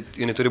kritika, tai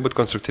jinai turi būti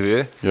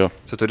konstruktyvi.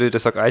 Tu turi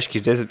tiesiog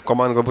aiškiai išdėsi, ko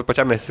man galbūt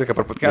pačiam nesiseka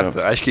per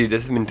podcastą, aiškiai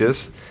išdėsi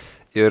mintis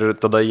ir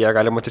tada jie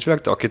galima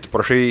atšvegti. O kai tu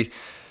prašai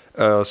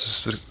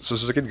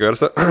susisakyti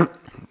garsą,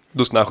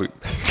 dus nahui.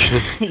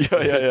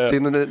 Tai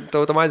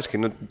tu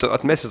automatiškai, tu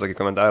atmesi tokį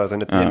komentarą, tu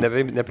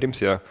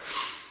neprimsi jo.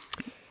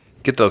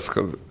 Kitas,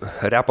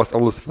 repas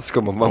alus,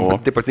 man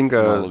tai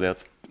patinka.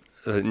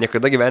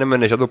 Niekada gyvenime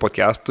nežiūrėjau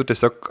podcastų,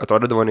 tiesiog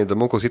atrodydavo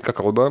neįdomu klausyti, ką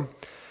kalba.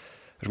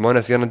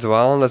 Žmonės 1-2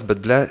 valandas, bet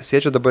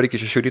sėdžiu dabar iki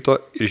 6 ryto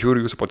ir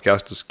žiūriu jūsų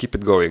podcastus. Keep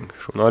it going.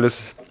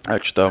 Šaunuolis.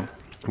 Ačiū tau.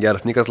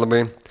 Geras Nikas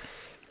labai.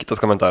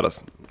 Kitas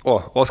komentaras.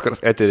 Oskaras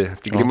eterį.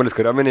 Tik Grimalis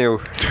kariuomenė jau.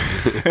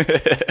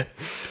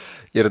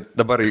 Ir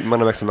dabar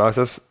mano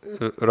mėgstamiausias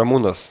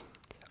Ramūnas.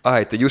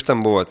 Ai, tai jūs ten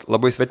buvot.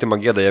 Labai svetima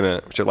gėda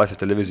jame, čia Laisvės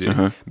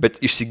televizijoje.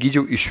 Bet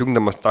išsigydžiau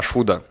išjungdamas tą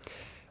šūdą.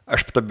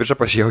 Aš tą biržą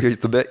pažiūrėjau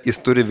YouTube,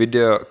 jis turi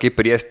video, kaip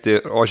riesti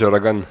ožio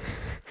ragan.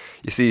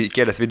 Jis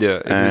įkėlęs video,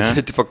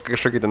 jis tipo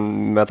kažkokį ten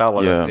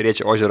metalą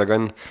riečia ožio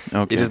ragan.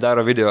 Okay. Ir jis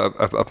daro video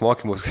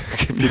apmokymus,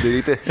 kaip tai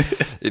daryti.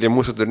 Ir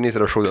mūsų turinys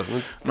yra šūdas.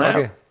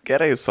 Okay.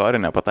 Gerai, sorry,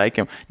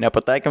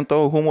 nepataikėm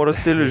tavo humoro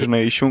stilių,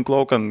 žinai, išjung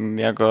lauką,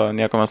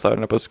 nieko mes tau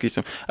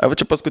nepasakysim. Va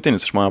čia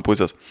paskutinis iš mano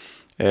pusės.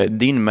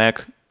 Dean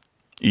Mac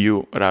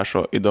jų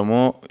rašo,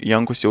 įdomu,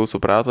 Jankus jau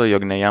suprato,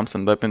 jog ne jam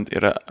stand-upint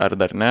yra ar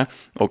dar ne,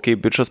 o kai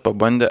bičas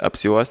pabandė,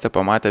 apsiuostė,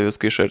 pamatė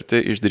viską iš arti,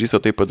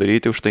 išdrįso tai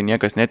padaryti, už tai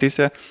niekas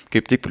neteisė,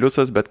 kaip tik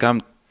pliusas, bet kam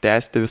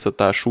tęsti visą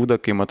tą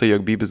šūdą, kai matai,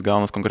 jog bybis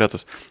gaunas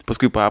konkretus.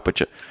 Paskui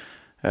paapačia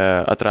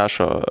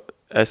atrašo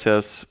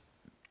SS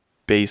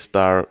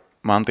Paystar,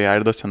 man tai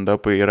Airdas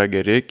stand-upai yra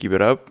geri, keep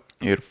it up,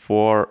 ir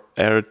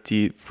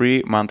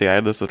 4RT3, man tai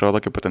Airdas atrodo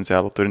kaip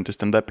potencialą turintis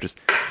stand-upris.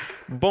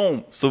 Boom,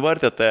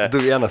 suvartėte.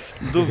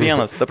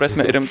 2-1. Ta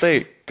prasme,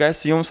 rimtai,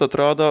 kas jums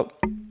atrodo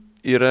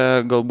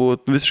yra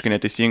galbūt visiškai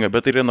neteisinga,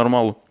 bet tai yra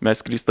normalu.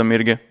 Mes klystam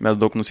irgi, mes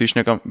daug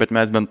nusišnekam, bet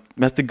mes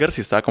tai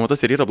garsiai sakom,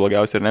 tas ir yra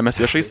blogiausia, ir ne, mes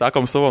viešai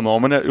sakom savo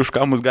nuomonę, už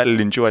ką mus gali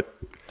linčiuoti.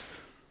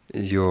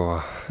 Jo.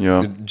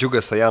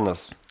 Džiugas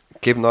Sajanas.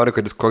 Kaip noriu,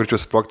 kad jūs kuo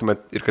greičiau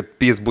sprogtumėt ir kad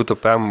pys būtų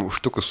PM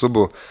užtukų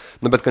subų.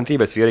 Bet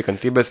kantrybės, vyrai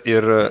kantrybės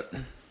ir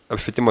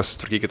apšvietimas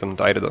sutrukykit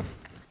ant Airido.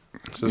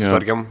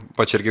 Susitvarkiam,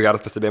 pačia irgi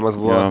geras pastebėjimas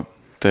buvo. Jo,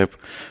 taip.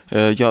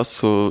 Jo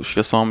su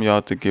šviesom,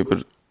 tai kaip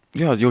ir,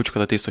 jaučiu,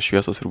 kad ateis tos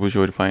šviesos ir bus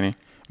žiūri fainiai.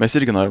 Mes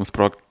irgi norim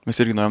sprogti,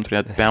 mes irgi norim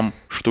turėti PM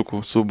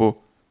štukų subų,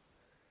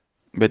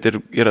 bet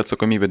ir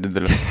atsakomybė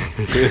didelė.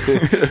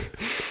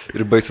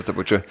 Ir baisu tą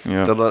pačiu.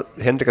 Tada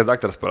Henrikas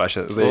daktaras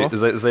parašė,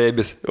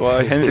 Zajebis.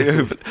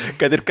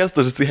 Kad ir kas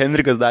tas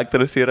Henrikas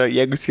daktaras yra,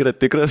 jeigu jis yra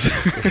tikras.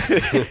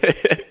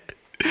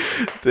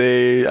 Tai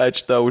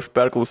ačiū tau už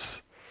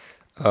perklus.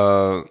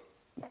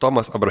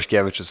 Tomas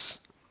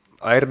Abraškevičius.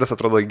 Airdas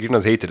atrodo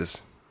grynas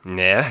hateris.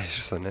 Ne, iš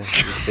viso ne.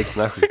 Eik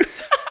nahui.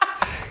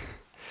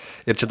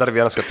 Ir čia dar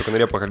vienas, kad tu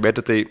norėjau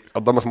pakalbėti, tai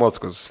Adomas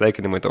Mockus.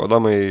 Sveikinimai tavo,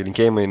 Adomai,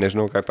 linkėjimai,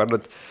 nežinau ką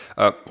perduot.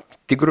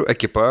 Tigrų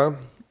ekipa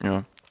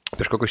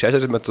prieš kokius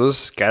 6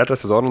 metus keletą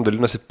sezonų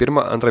dalinosi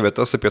 1-2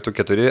 vietas su Pietų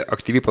 4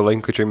 aktyviai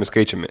palankančiomis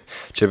skaičiami.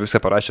 Čia viską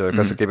parašė,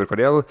 kas kaip ir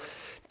kodėl.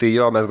 Tai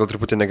jo, mes gal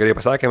truputį negerai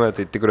pasakėme,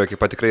 tai Tigrų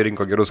ekipa tikrai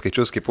rinko gerus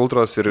skaičius kaip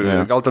ultros ir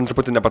gal ten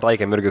truputį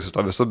nepataikėm irgi su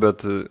to visu,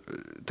 bet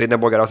tai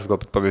nebuvo geriausias gal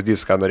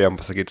pavyzdys, ką norėjom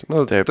pasakyti.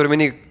 Turiu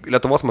menį,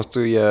 Lietuvos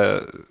mastu jie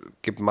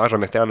kaip mažo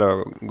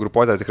miestelio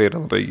grupuotė tikrai yra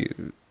labai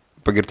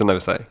pagirtina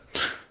visai.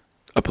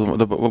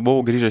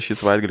 Buvau grįžęs šį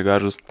savaitgalį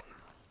Garžus,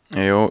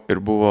 ėjau ir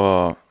buvo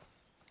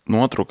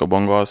nuotrauka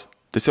bangos.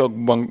 Tiesiog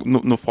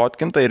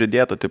nufotkinta ir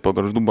įdėta, tipo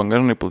Garždų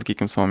banga, žinai,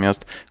 palaikykim savo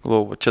miestą.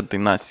 Galvoju, čia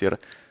tai nas yra.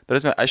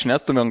 Tarsi, aš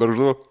nestumėjau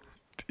Garždų.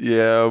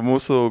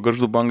 Mūsų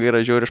Garždų banga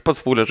yra žiauri, aš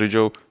pats fulę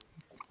žaidžiau,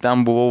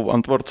 ten buvau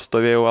ant vartų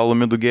stovėjau,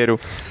 alumidų gėriau.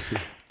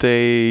 Tai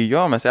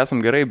jo, mes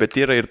esam gerai, bet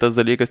yra ir tas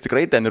dalykas,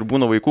 tikrai ten ir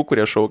būna vaikų,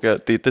 kurie šaukia,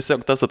 tai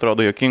tiesiog tas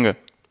atrodo juokinga.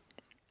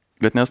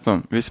 Bet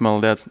nestum, visi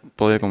maldėts,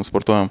 palaikom,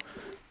 sportuojam.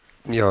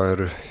 Jo,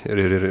 ir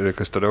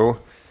kas toliau.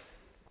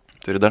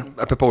 Turi dar?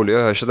 Apie Paulį,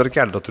 aš dar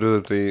keletą turiu,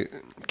 tai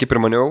kaip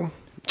ir maniau,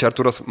 čia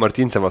Artūras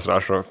Martinsevas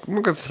rašo,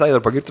 kad visai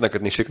dar pagirtina,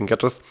 kad neišvyk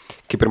anketos,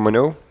 kaip ir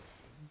maniau,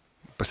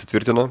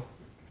 pasitvirtino.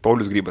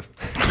 Paulius Grybas.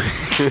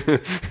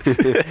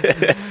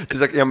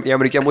 Tiesiog jam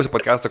reikėjo mūsų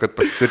podcast'o, kad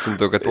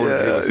pasitvirtintų, kad Paulius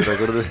Grybas yra,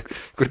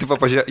 kur tipo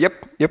pažiūrėjo,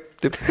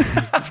 taip,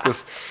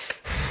 viskas.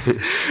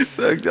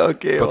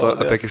 Po to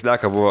apie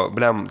Kisleką buvo,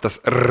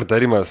 tas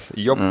darimas,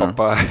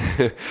 papa.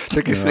 Čia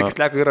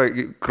Kisleko yra,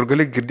 kur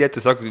gali girdėti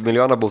tiesiog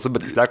milijoną balsų,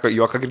 bet Kisleko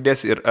juoką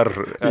girdėsi ir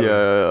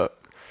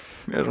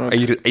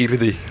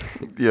Airidai.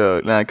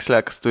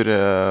 Kislekas turi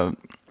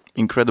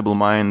incredible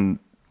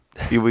mind,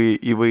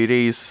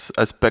 įvairiais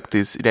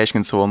aspektais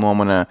reiškiant savo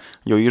nuomonę,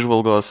 jo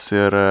įžvalgos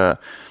ir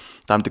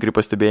tam tikri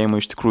pastebėjimai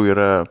iš tikrųjų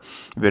yra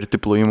verti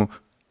plojimų.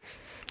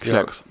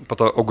 Kislekas. Po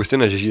to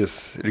Augustinas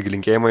Žežys irgi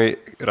linkėjimai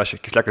rašė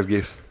Kislekas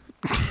gėjus.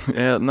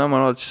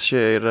 Manau,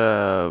 čia yra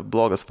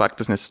blogas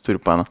faktas, nes jis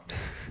turi paną.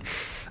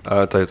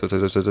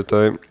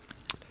 Tai.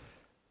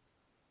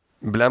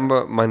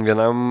 Blemba, man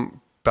vienam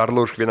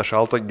perlaužk vieną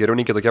šaltą, geriau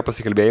nei kitokie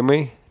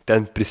pasikalbėjimai,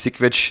 ten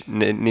prisikveč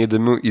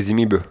neįdomių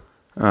įzimybių.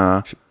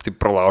 Tai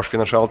pralaužk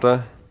vieną šaltą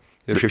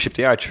ir šiaip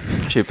tai ačiū.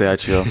 Šiaip tai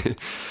ačiū, jo.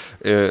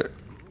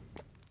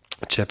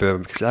 Čia apie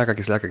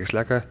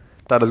Kisleką.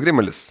 Tadas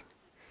Grimalis.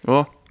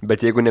 O?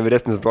 Bet jeigu ne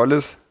vyresnis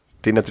brolis,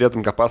 tai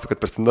neturėtum ką pasakot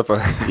per stand-upą.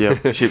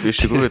 Šiaip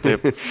iš tikrųjų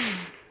taip.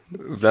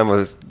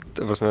 Blemas,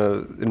 ta prasme,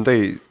 rimtai,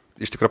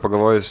 iš tikrųjų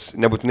pagalvojus,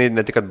 nebūtinai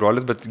ne tik kad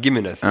brolis, bet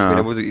giminės. Jeigu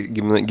nebūtų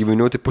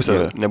giminių, tai pusė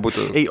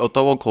nebūtų. O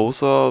tavo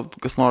klauso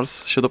kas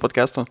nors šito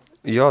podcast'o?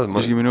 Jo,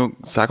 Iš giminių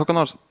sako, ką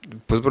nors?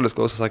 Pusbrolis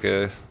klauso,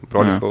 sakė,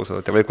 brolis klauso,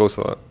 tėvai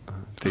klauso.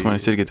 Tai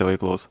manęs irgi tėvai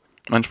klauso.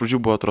 Man iš pradžių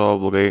buvo atrodo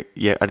blogai,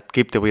 ar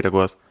kaip tėvai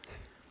reaguos.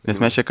 Nes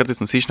mes čia kartais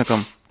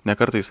nusišnekam, ne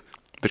kartais,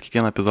 per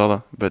kiekvieną epizodą,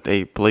 bet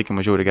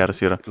palaikymas žiauriai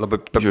geras yra. Labai,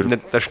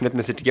 aš net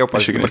nesitikėjau,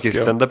 pažiūrėjau, kai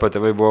stand-up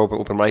tėvai buvo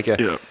open mic'e,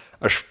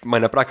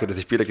 mane prakaras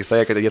išpylė, kai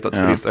sakė, kad jie to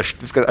atvarys,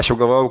 aš jau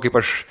galvojau, kaip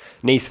aš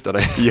neįsiu tada.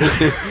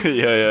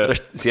 Ir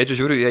aš sėdžiu,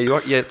 žiūriu,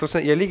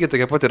 jie lygiai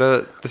tokie pat yra,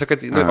 tiesiog,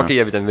 kad,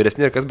 jie ten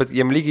vyresni ir kas, bet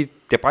jiem lygiai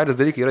tie patys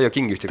dalykai yra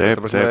juokingi iš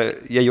tikrųjų.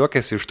 Jie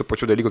juokiasi iš tų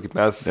pačių dalykų, kaip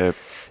mes.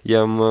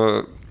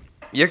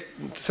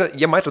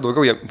 Jie matė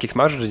daugiau,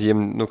 keiksmažodžiai, jiem,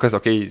 kas,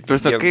 okei.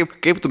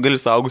 Kaip tu gali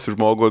saugusi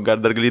žmogų,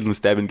 dar gali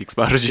nustebinti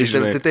keiksmažodžiai,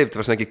 žinai? Taip,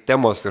 kiek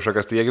temos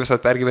kažkokios, tai jie visą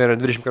pergyvena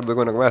 20 kartų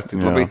daugiau negu mes.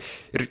 Tai labai,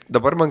 ir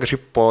dabar man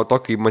kažkaip po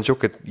to, kai mačiau,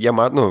 kad jie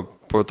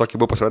po to,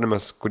 kai buvo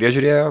pasirodymas, kurie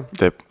žiūrėjo.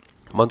 Taip.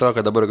 Man atrodo,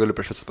 kad dabar galiu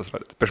prieš visas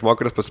pasirodyti. Prieš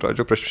mokeris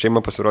pasirodžiau, prieš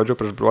šeimą pasirodžiau,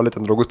 prieš brolį,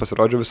 ten draugus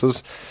pasirodžiau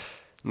visus.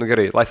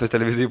 Gerai, Laisvės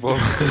televizijai buvo.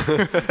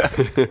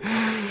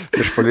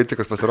 Prieš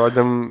politikus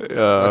pasirodėm.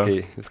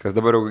 Viskas.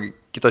 Dabar jau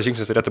kitas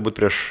žingsnis turėtų būti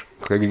prieš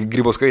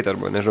Grybauskaitę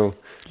arba, nežinau.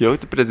 Jau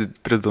tu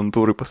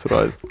prezidentūrai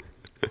pasirodė.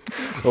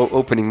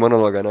 Opening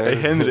monologą, ne?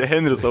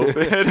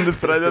 Henris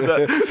pradeda.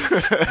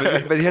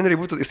 bet Henry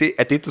būtų, jisai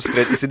ateitų,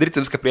 jisai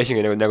darytų viską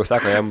priešingai, negu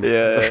sako, jam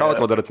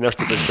šautuvą dar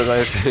atsineštų,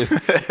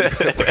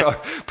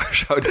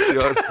 pašaudyti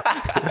jo.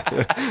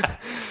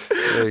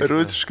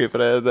 Rusiškai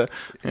pradeda.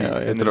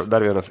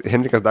 Dar vienas,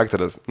 Henrikas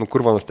daktaras,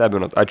 kur man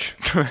nustebinot, ačiū.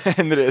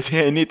 Henris,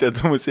 Henytė,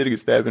 tu mus irgi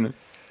stebini.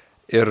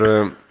 Ir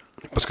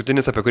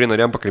paskutinis, apie kurį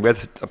norėjom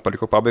pakalbėti,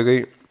 palikau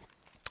pabaigai,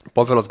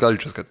 Povilas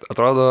Galčius, kad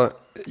atrodo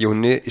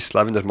jauni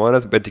išsilavinę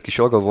žmonės, bet iki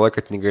šiol galvoja,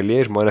 kad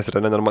negalėjai žmonės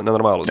yra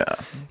nenormalūs.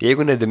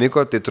 Jeigu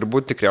nedemiko, tai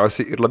turbūt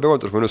tikriausiai ir labiau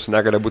žmonių su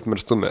negale būtų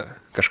mirstumė.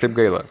 Kažkaip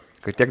gaila,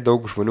 kad tiek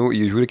daug žmonių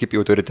jį žiūri kaip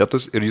į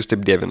autoritetus ir jūs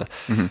taip dievina.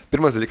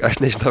 Pirmas dalykas,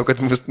 aš nežinau, kad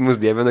mus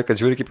dievina, kad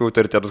žiūri kaip į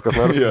autoritetus kas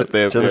nors.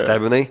 Čia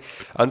nustebinai.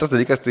 Antras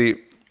dalykas, tai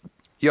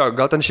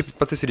gal ten šiaip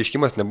pats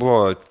įsireiškimas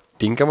nebuvo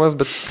tinkamas,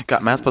 bet...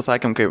 Mes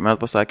pasakėm,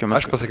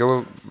 Aš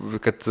pasakiau,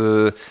 kad...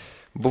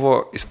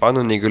 Buvo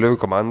ispanų neįgaliųjų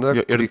komanda,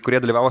 kurie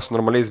dalyvavo su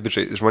normaliais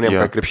bičiais,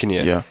 žmonėms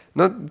krepšinėje.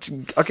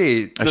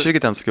 Aš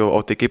irgi ten sakiau, o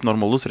tai kaip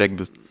normalus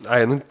regbis? Tai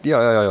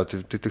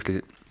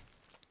tiksliai.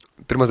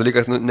 Pirmas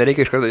dalykas,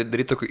 nereikia iš karto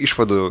daryti tokių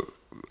išvadų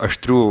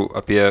aštrių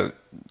apie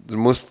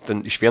mus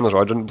ten iš vieno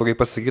žodžio blogai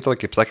pasakyto,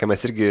 kaip sakė,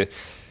 mes irgi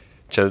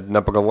čia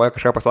nepagalvoja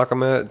kažką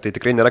pasakome, tai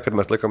tikrai nėra, kad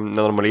mes laikom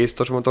nenormaliais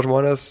to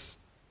žmonės,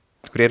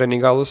 kurie yra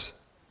neįgalus.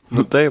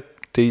 Taip.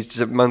 Tai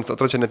man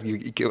atrodo, čia net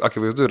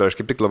akivaizdu yra, aš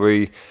kaip tik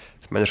labai,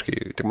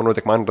 asmeniškai, tik manau,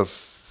 tiek man tas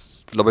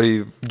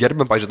labai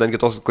gerbėm, pažiūrėjau, netgi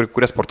tos,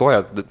 kurie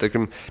sportuoja,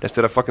 tarkim, nes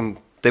tai yra fucking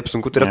taip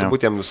sunku turėtų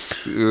būti jiems,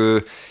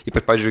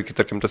 ypač, pažiūrėjau,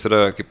 tarkim, tas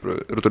yra kaip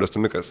Rutulio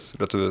Stumikas,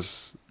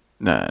 lietuvis.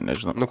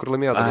 Nežinau. Kur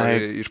laimėjo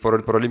iš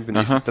parolimpinių,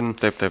 jis ten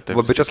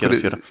buvo bičias,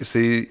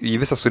 jisai jį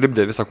visą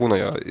sulipdė, visą kūną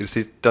jo, ir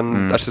jisai ten,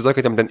 aš įsivaizduoju,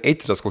 kad jam ten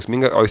eiti yra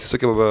skausminga, o jis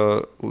sugeba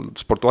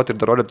sportuoti ir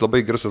dar rodyti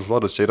labai gerus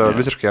rezultatus, čia yra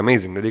visiškai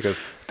amazing dalykas.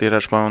 Tai ir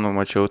aš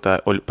mačiau tą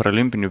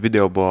paralimpinių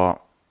video,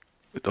 buvo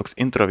toks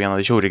intro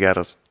vienas žiauriai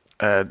geras,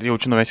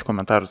 jaučiu nuvesti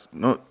komentarus,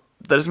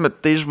 tarsi,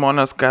 tai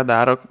žmonės ką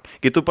daro,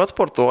 kai tu pats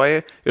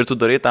sportuoji ir tu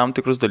darai tam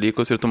tikrus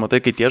dalykus ir tu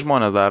matai, kai tie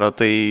žmonės daro,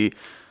 tai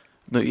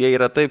jie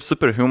yra taip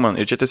superhuman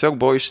ir čia tiesiog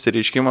buvo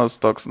išsireiškimas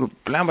toks,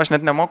 blemba, aš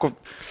net nemoku,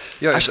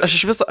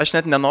 aš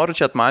net nenoriu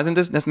čia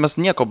atmazintis, nes mes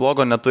nieko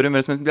blogo neturim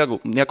ir mes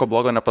nieko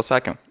blogo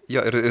nepasakėm.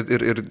 Jo,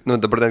 ir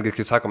dabar netgi,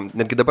 kaip sakom,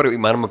 netgi dabar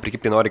įmanoma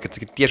prikipti nori, kad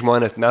sakyt, tie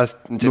žmonės, mes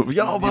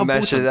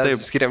čia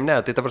skiriam, ne,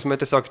 tai ta prasme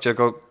tiesiog čia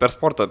gal per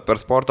sporto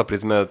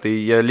prizmę, tai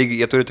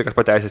jie turi tokias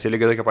pateisės, jie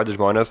lygiai tokie patys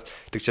žmonės,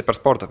 tik čia per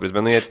sporto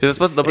prizmę. Tai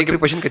tas pats dabar,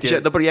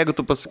 dabar jeigu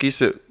tu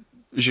pasakysi,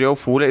 žiūrėjau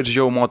fulę ir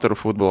žiūrėjau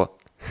moterų futbolą.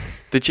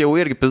 Tai čia jau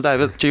irgi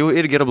pizdavės, čia jau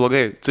irgi yra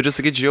blogai. Turi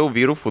sakyti, žiūrėjau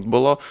vyrų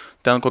futbolo,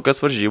 ten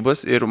kokias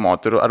varžybas ir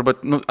moterų,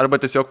 arba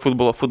tiesiog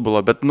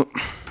futbolo, bet,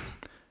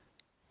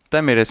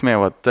 tam ir esmė,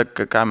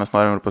 ką mes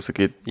norim ir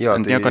pasakyti.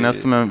 Nieko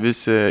nestumėm,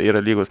 visi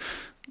yra lygus.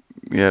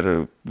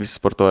 Ir visi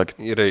sportuoja.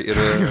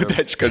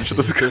 Tečkan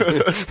šitas.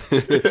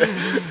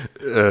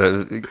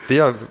 Tai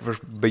jo, aš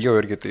baigiau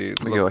irgi.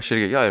 Jo, aš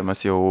irgi, ir mes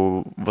jau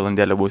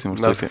valandėlę būsim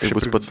užsakyti. Ir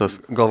bus pats tas.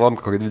 Galvom,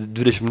 kokį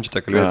 20 minučių tą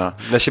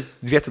kalbės. Nes šiaip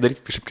dviesti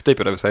daryti kažkaip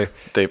kitaip yra visai.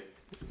 Taip,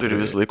 turi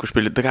visą laiką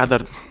užpildyti.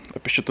 Dar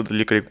apie šitą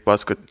dalyką reikia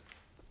pasakoti.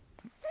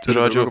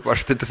 Žodžiu,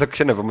 aš tai tiesiog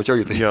šiandien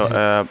pamačiau į tai. Jo,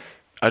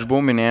 aš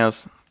buvau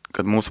minėjęs,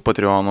 kad mūsų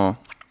Patreonų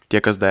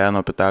tie, kas daja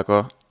nuo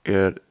Pitako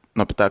ir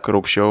nuo Pitako ir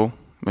aukščiau,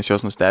 mes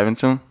juos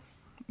nustebinsim.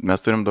 Mes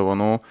turim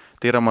dovanų,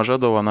 tai yra maža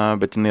dovana,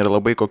 bet jinai yra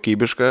labai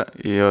kokybiška,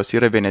 jos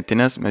yra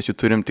vienetinės, mes jų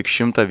turim tik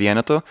 100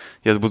 vienetų,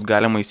 jas bus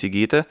galima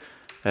įsigyti.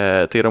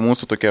 Tai yra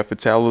mūsų tokie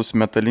oficialūs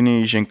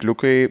metaliniai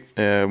ženkliukai,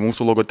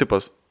 mūsų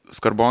logotipas,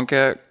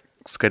 skarbonkė,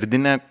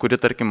 skardinė,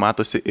 kuri tarkim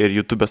matosi ir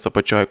YouTube'ės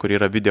apačioje, kur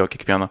yra video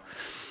kiekvieno.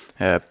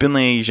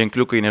 Pinai,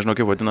 ženkliukai, nežinau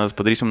kaip vadinas,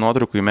 padarysim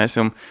nuotraukų,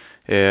 įmesim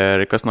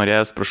ir kas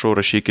norės, prašau,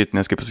 rašykit,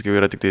 nes kaip pasakiau,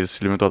 yra tik tai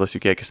limituotas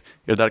jų kiekis.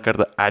 Ir dar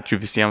kartą ačiū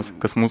visiems,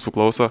 kas mūsų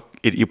klauso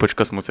ir ypač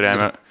kas mūsų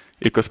remia.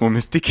 į kas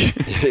mumis tiki.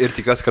 Ir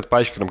tikiuosi, kad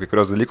paaiškinam kai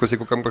kurios dalykus,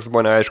 jeigu kam kas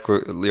buvo neaišku.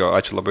 Jo,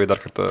 ačiū labai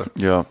dar kartą.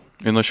 Jo,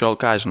 ir nuo šiol,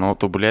 ką žinau,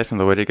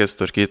 tobulėsim, dabar reikės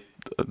tvarkyti,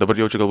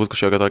 dabar jaučiu galbūt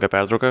kažkokią tokią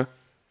pertrauką,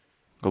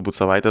 galbūt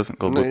savaitės,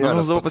 galbūt,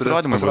 dabar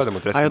pasirodymus.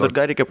 Ai, dar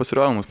gal reikia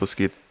pasirodymus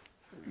pasakyti.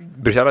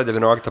 Birželio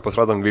 19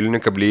 pasirodom Vilnių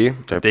Kably,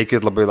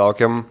 teikit, labai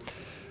laukiam.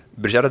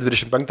 Birželio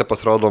 25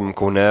 pasirodom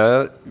Kaune,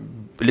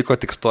 liko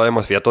tik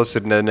stojamos vietos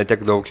ir ne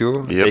tiek daug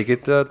jų,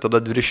 teikite, tada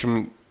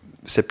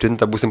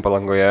 27 būsim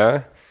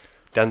Palangoje,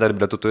 ten dar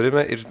bilietų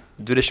turime ir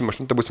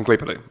 28 būsim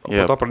Klaipėdoje, o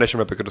po to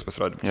pranešime apie kitus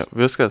pasirodymus.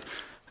 Viskas,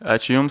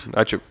 ačiū Jums.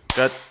 Ačiū.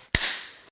 Kad